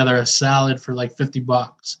together a salad for like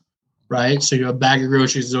 $50, right? So a bag of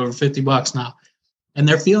groceries is over $50 now. And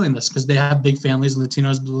they're feeling this because they have big families.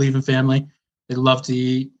 Latinos believe in family. They love to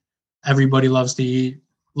eat. Everybody loves to eat,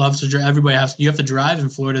 loves to drive. You have to drive in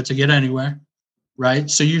Florida to get anywhere, right?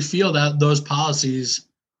 So you feel that those policies,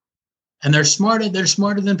 and they're smarter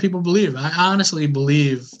than people believe. I honestly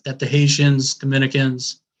believe that the Haitians,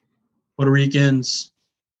 Dominicans, Puerto Ricans,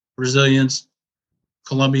 Brazilians,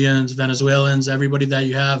 Colombians, Venezuelans, everybody that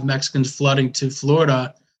you have, Mexicans flooding to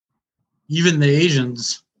Florida, even the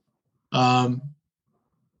Asians, vote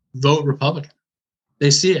Republican.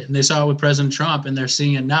 They see it, and they saw it with President Trump, and they're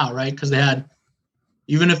seeing it now, right? Because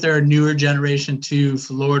even if they're a newer generation to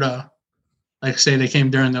Florida, like say they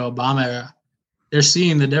came during the Obama era, they're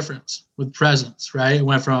seeing the difference with presidents, right? It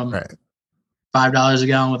went from $5 a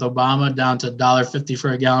gallon with Obama down to $1.50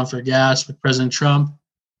 for a gallon for gas with President Trump.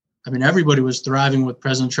 I mean, everybody was thriving with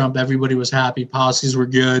President Trump. Everybody was happy. Policies were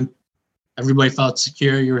good. Everybody felt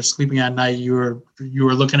secure. You were sleeping at night. You were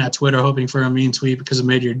looking at Twitter hoping for a mean tweet because it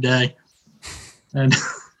made your day. And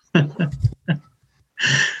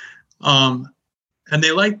and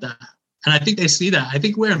they like that. And I think they see that. I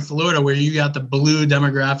think we're in Florida, where you got the blue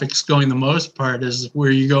demographics going the most part, is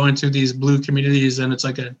where you go into these blue communities, and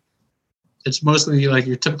it's mostly like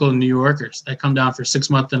your typical New Yorkers that come down for 6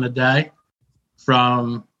 months and a day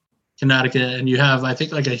from Connecticut. And you have, I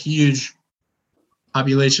think, like a huge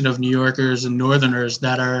population of New Yorkers and Northerners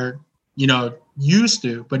that are, used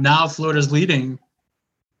to. But now Florida's leading.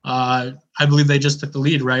 I believe they just took the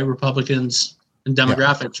lead, right? Republicans and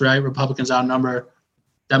demographics, right? Republicans outnumber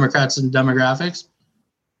Democrats in demographics.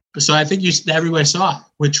 So I think everybody saw it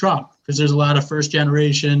with Trump, because there's a lot of first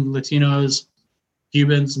generation Latinos,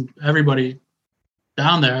 Cubans, and everybody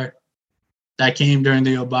down there that came during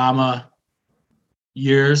the Obama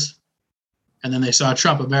years. And then they saw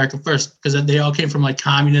Trump, America first, because they all came from like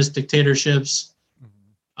communist dictatorships,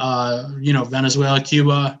 Venezuela,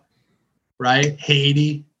 Cuba, right?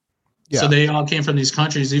 Haiti. Yeah. So they all came from these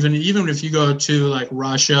countries. Even if you go to like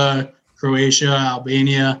Russia, Croatia,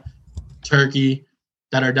 Albania, Turkey,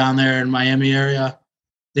 that are down there in Miami area,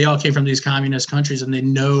 they all came from these communist countries, and they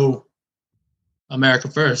know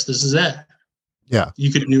America first. This is it. Yeah.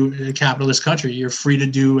 You could do a capitalist country. You're free to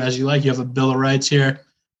do as you like. You have a Bill of Rights here.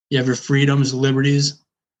 you have your freedoms, liberties,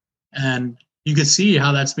 and you can see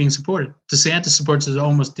how that's being supported. DeSantis supports it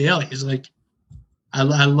almost daily. He's like, I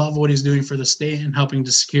love what he's doing for the state and helping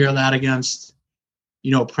to secure that against,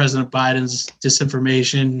 President Biden's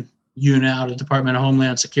disinformation unit out of Department of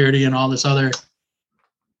Homeland Security and all this other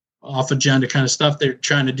off agenda kind of stuff they're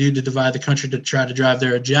trying to do to divide the country to try to drive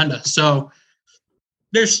their agenda. So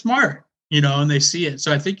they're smart, and they see it.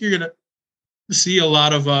 So I think you're going to see a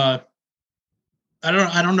lot of, I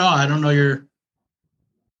don't know your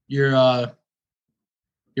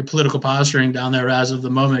political posturing down there as of the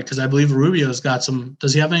moment, because I believe Rubio's got some.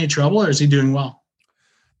 Does he have any trouble, or is he doing well?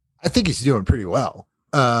 I think he's doing pretty well.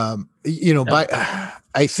 But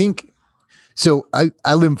I think so. I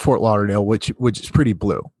live in Fort Lauderdale, which is pretty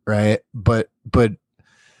blue, right? But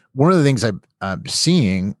one of the things I'm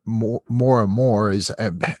seeing more and more is,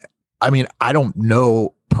 I don't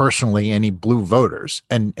know personally any blue voters,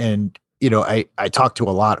 and I talk to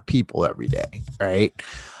a lot of people every day, right?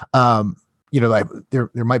 There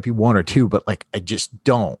might be one or two, but like I just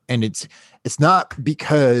don't. And it's not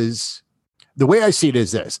because, the way I see it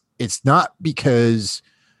is this: it's not because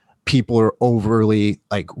people are overly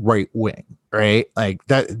like right wing, right? Like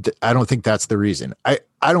that. I don't think that's the reason. I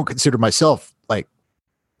don't consider myself like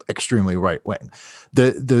extremely right wing.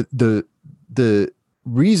 The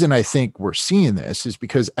reason I think we're seeing this is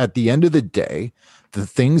because at the end of the day, the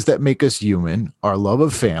things that make us human, our love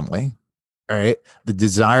of family, right, the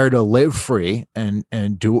desire to live free and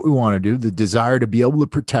do what we want to do, the desire to be able to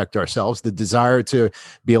protect ourselves, the desire to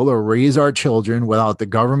be able to raise our children without the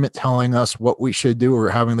government telling us what we should do or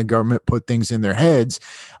having the government put things in their heads.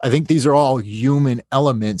 I think these are all human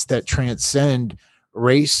elements that transcend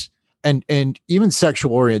race and even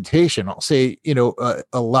sexual orientation. I'll say,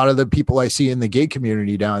 a lot of the people I see in the gay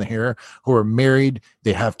community down here who are married,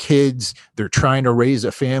 they have kids, they're trying to raise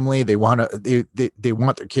a family. They want their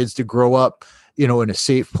kids to grow up, in a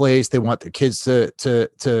safe place. They want their kids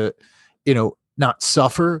to not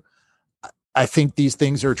suffer. I think these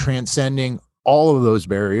things are transcending all of those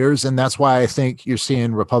barriers. And that's why I think you're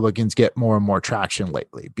seeing Republicans get more and more traction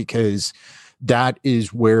lately, because that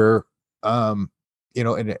is where,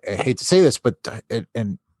 and I hate to say this, but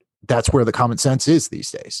and that's where the common sense is these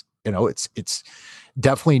days. It's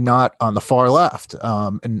definitely not on the far left.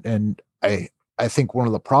 And I think one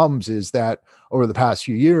of the problems is that over the past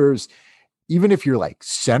few years, even if you're like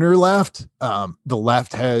center left, the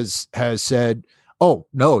left has said, "Oh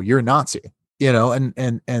no, you're a Nazi,"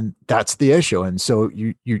 and that's the issue. And so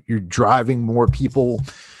you're driving more people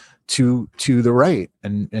to the right,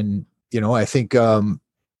 and I think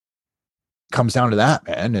comes down to that,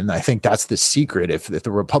 man. And I think that's the secret. If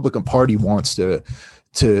the Republican Party wants to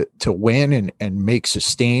win and make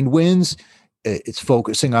sustained wins, it's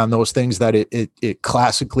focusing on those things that it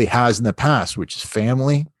classically has in the past, which is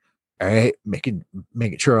family, all right, making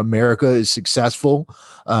sure America is successful,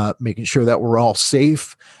 making sure that we're all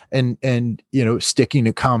safe, and sticking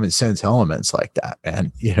to common sense elements like that.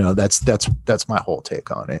 And that's my whole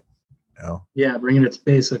take on it. Yeah, bringing it to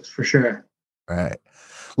basics for sure. Right.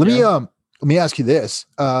 Let me ask you this.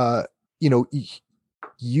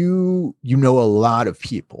 You know a lot of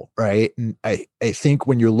people, right? And I think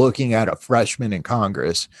when you're looking at a freshman in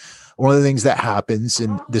Congress, one of the things that happens,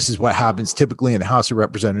 and this is what happens typically in the House of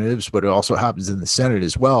Representatives, but it also happens in the Senate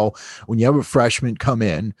as well. When you have a freshman come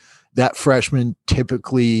in, that freshman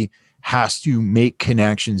typically has to make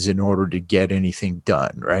connections in order to get anything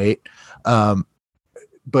done, right? But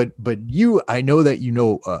I know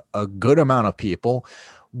that a good amount of people.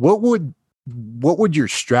 What would your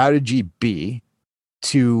strategy be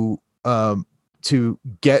to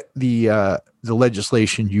get the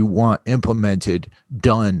legislation you want implemented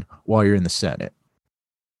done while you're in the Senate?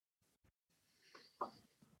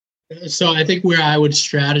 So I think where I would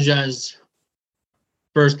strategize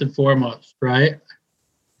first and foremost, right?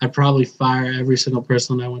 I'd probably fire every single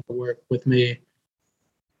person that went to work with me,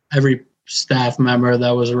 every staff member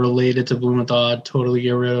that was related to Blumenthal, I'd totally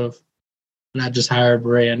get rid of. And I just hired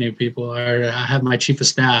brand new people. I have my chief of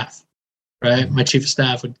staff, right? My chief of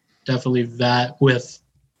staff would definitely vet with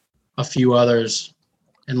a few others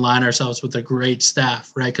and line ourselves with a great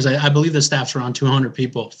staff, right? Because I believe the staff's around 200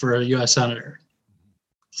 people for a U.S. senator.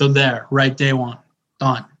 So there, right, day one,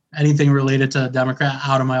 done. Anything related to a Democrat,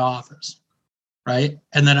 out of my office, right?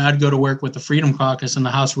 And then I'd go to work with the Freedom Caucus in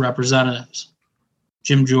the House of Representatives.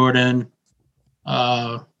 Jim Jordan,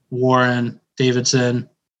 Warren, Davidson,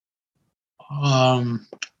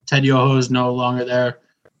 Ted Yoho is no longer there,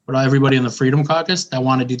 but everybody in the Freedom Caucus that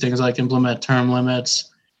want to do things like implement term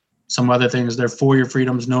limits, some other things, they're for your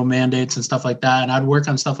freedoms, no mandates and stuff like that. And I'd work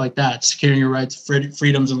on stuff like that, securing your rights,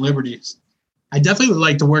 freedoms, and liberties. I definitely would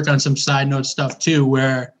like to work on some side note stuff too,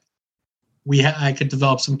 where I could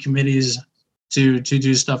develop some committees to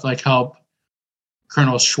do stuff like help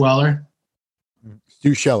Colonel Schweller.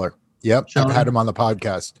 Stu Scheller. Yep. Scheller. I've had him on the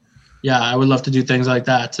podcast. Yeah, I would love to do things like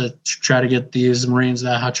that to try to get these Marines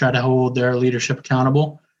that try to hold their leadership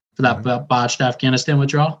accountable for that botched Afghanistan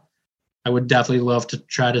withdrawal. I would definitely love to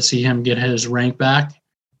try to see him get his rank back,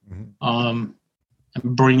 and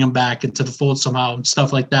bring him back into the fold somehow and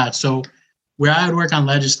stuff like that. So where I would work on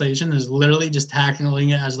legislation is literally just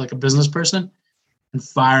tackling it as like a business person and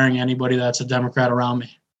firing anybody that's a Democrat around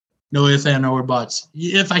me. No ifs, and no buts.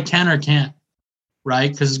 If I can or can't,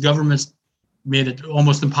 right? Because government's made it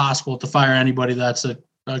almost impossible to fire anybody that's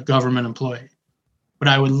a government employee. But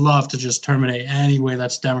I would love to just terminate anybody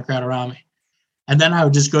that's Democrat around me. And then I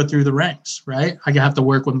would just go through the ranks, right? I have to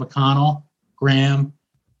work with McConnell, Graham,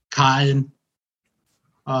 Cotton,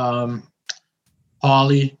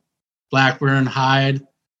 Hawley, Blackburn, Hyde.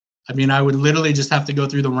 I mean, I would literally just have to go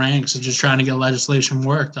through the ranks of just trying to get legislation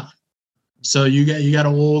worked on. So you got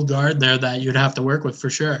an old guard there that you'd have to work with for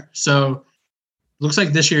sure. So looks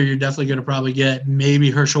like this year you're definitely going to probably get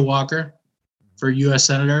maybe Herschel Walker for U.S.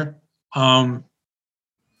 Senator. Flipping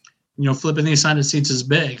these Senate seats is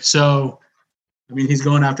big. So, I mean, he's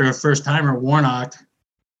going after a first-timer, Warnock.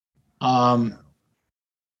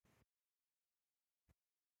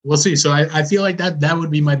 We'll see. So I feel like that would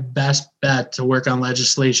be my best bet to work on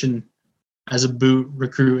legislation as a boot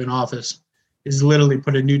recruit in office, is literally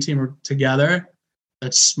put a new team together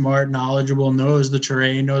that's smart, knowledgeable, knows the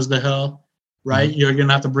terrain, knows the hill, right? You're going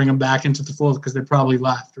to have to bring them back into the fold because they probably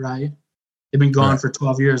left, right? They've been gone for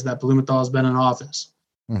 12 years that Blumenthal's been in office.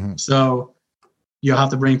 So you'll have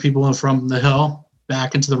to bring people in from the hill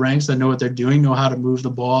back into the ranks that know what they're doing, know how to move the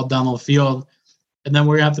ball down the field. And then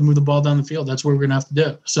we're going to have to move the ball down the field. That's what we're going to have to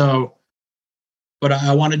do. So, but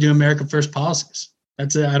I want to do America First policies.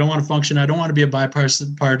 That's it. I don't want to function. I don't want to be a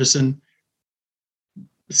bipartisan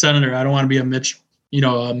senator. I don't want to be a Mitt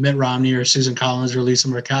Romney or Susan Collins or Lisa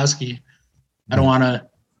Murkowski. I don't want to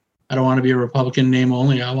be a Republican name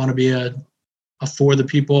only. I want to be a for the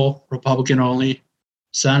people Republican only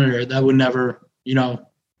senator that would never,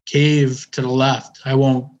 cave to the left. I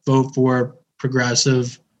won't vote for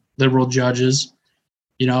progressive liberal judges.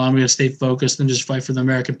 I'm going to stay focused and just fight for the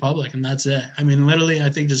American public. And that's it. I mean, literally, I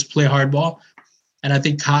think just play hardball. And I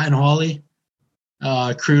think Cotton, Hawley,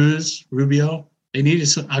 Cruz, Rubio, they need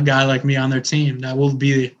a guy like me on their team that will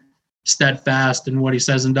be steadfast in what he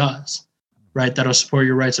says and does, right? That'll support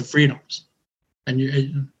your rights and freedoms.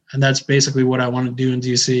 And that's basically what I want to do in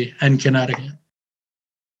DC and Connecticut.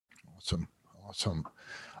 Awesome.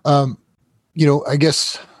 I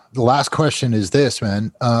guess the last question is this,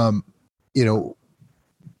 man.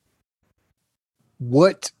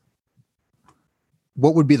 What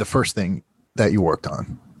would be the first thing that you worked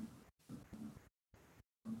on?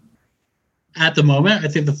 At the moment, I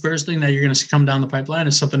think the first thing that you're going to see come down the pipeline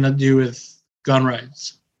is something to do with gun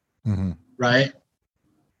rights, right?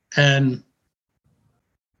 And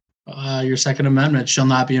your Second Amendment shall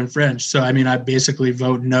not be infringed. So, I mean, I basically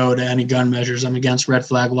vote no to any gun measures. I'm against red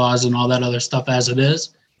flag laws and all that other stuff as it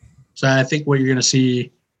is. So I think what you're going to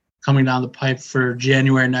see coming down the pipe for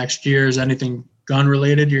January next year is anything gun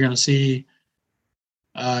related. You're going to see,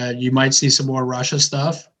 you might see some more Russia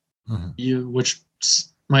stuff, which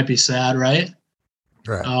might be sad, right?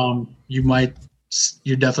 Right.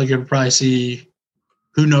 You're definitely going to probably see,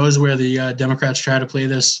 who knows where the Democrats try to play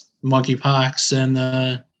this monkeypox and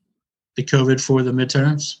the COVID for the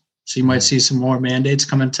midterms. So you might see some more mandates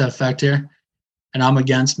come into effect here. And I'm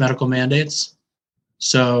against medical mandates.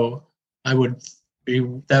 So that would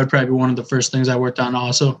probably be one of the first things I worked on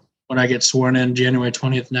also when I get sworn in January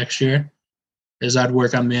 20th next year, is I'd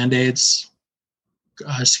work on mandates,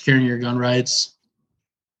 securing your gun rights,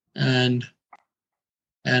 and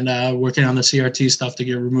working on the CRT stuff to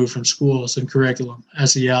get removed from schools and curriculum,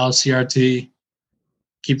 SEL, CRT,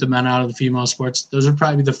 keep the men out of the female sports. Those would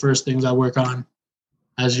probably be the first things I work on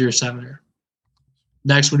as your senator.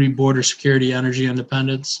 Next would be border security, energy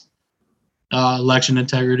independence, election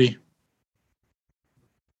integrity.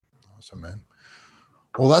 Awesome, man.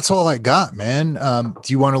 Well, that's all I got, man.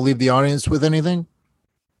 Do you want to leave the audience with anything?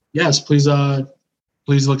 Yes, please look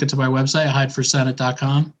into my website,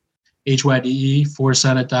 hydeforsenate.com, HYDE for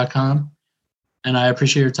senate.com. And I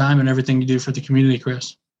appreciate your time and everything you do for the community,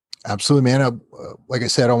 Chris. Absolutely, man. Like I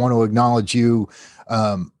said, I want to acknowledge you.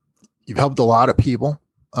 You've helped a lot of people.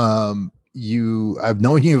 I've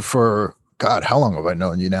known you for, God, how long have I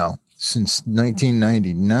known you now? Since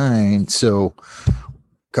 1999. So,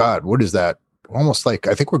 God, what is that? Almost like,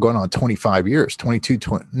 I think we're going on 25 years,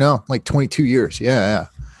 22 years. Yeah.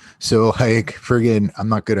 So like friggin', I'm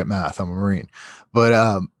not good at math. I'm a Marine,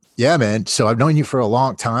 but yeah, man. So I've known you for a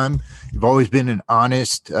long time. You've always been an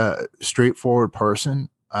honest, straightforward person.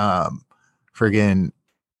 Friggin',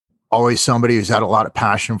 always somebody who's had a lot of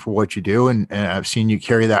passion for what you do, and I've seen you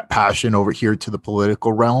carry that passion over here to the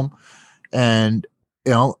political realm. And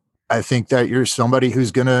I think that you're somebody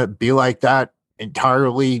who's gonna be like that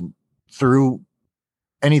entirely through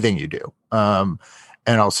anything you do. And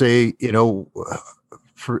I'll say,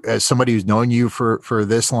 as somebody who's known you for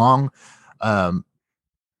this long,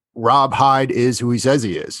 Rob Hyde is who he says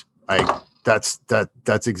he is.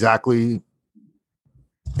 That's exactly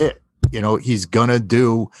it. He's gonna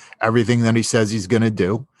do everything that he says he's gonna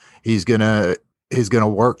do. He's gonna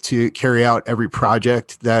work to carry out every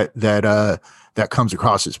project that comes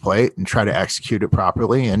across his plate and try to execute it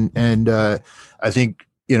properly. And I think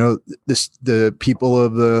the people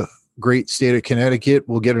of the great state of Connecticut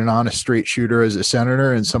will get an honest straight shooter as a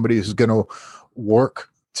senator, and somebody who's going to work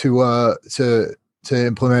to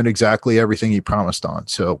implement exactly everything he promised on.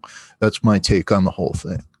 So that's my take on the whole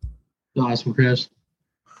thing. Awesome, Chris.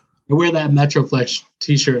 I wear that Metroflex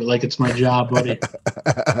t-shirt like it's my job, buddy.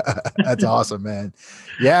 That's awesome, man.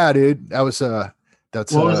 Yeah, dude. What was the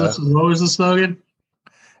slogan?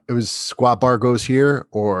 It was squat bar goes here,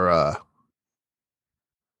 or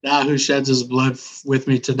now who sheds his blood with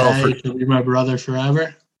me today shall be my brother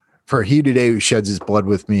forever. For he today who sheds his blood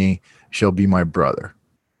with me shall be my brother.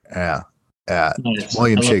 Yeah. Nice.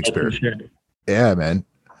 William Shakespeare. Yeah, man.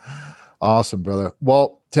 Awesome, brother.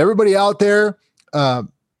 Well, to everybody out there,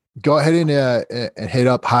 go ahead and hit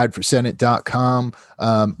up hydeforsenate.com.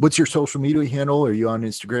 What's your social media handle? Are you on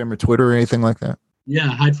Instagram or Twitter or anything like that? Yeah,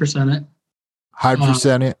 Hyde for Senate. Hyde for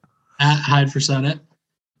Senate. At Hyde for Senate.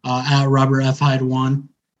 At Robert F. Hyde 1.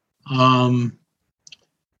 And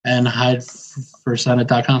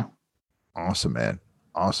hydeforsenate.com. Awesome, man.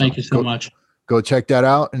 Awesome. Thank you so much. Go check that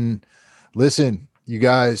out. And listen, you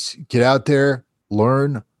guys get out there,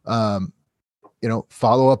 learn,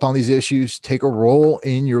 follow up on these issues, take a role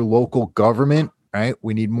in your local government, right?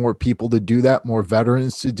 We need more people to do that, more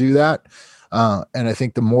veterans to do that. And I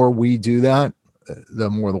think the more we do that, the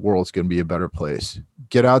more the world's going to be a better place.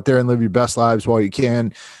 Get out there and live your best lives while you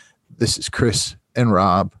can. This is Chris and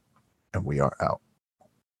Rob, and we are out.